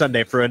again next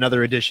Sunday for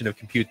another edition of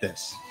Compute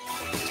This.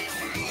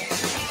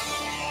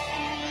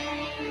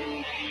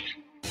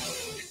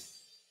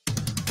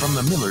 From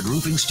the Millard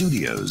Roofing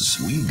Studios,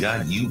 we've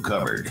got you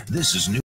covered. This is New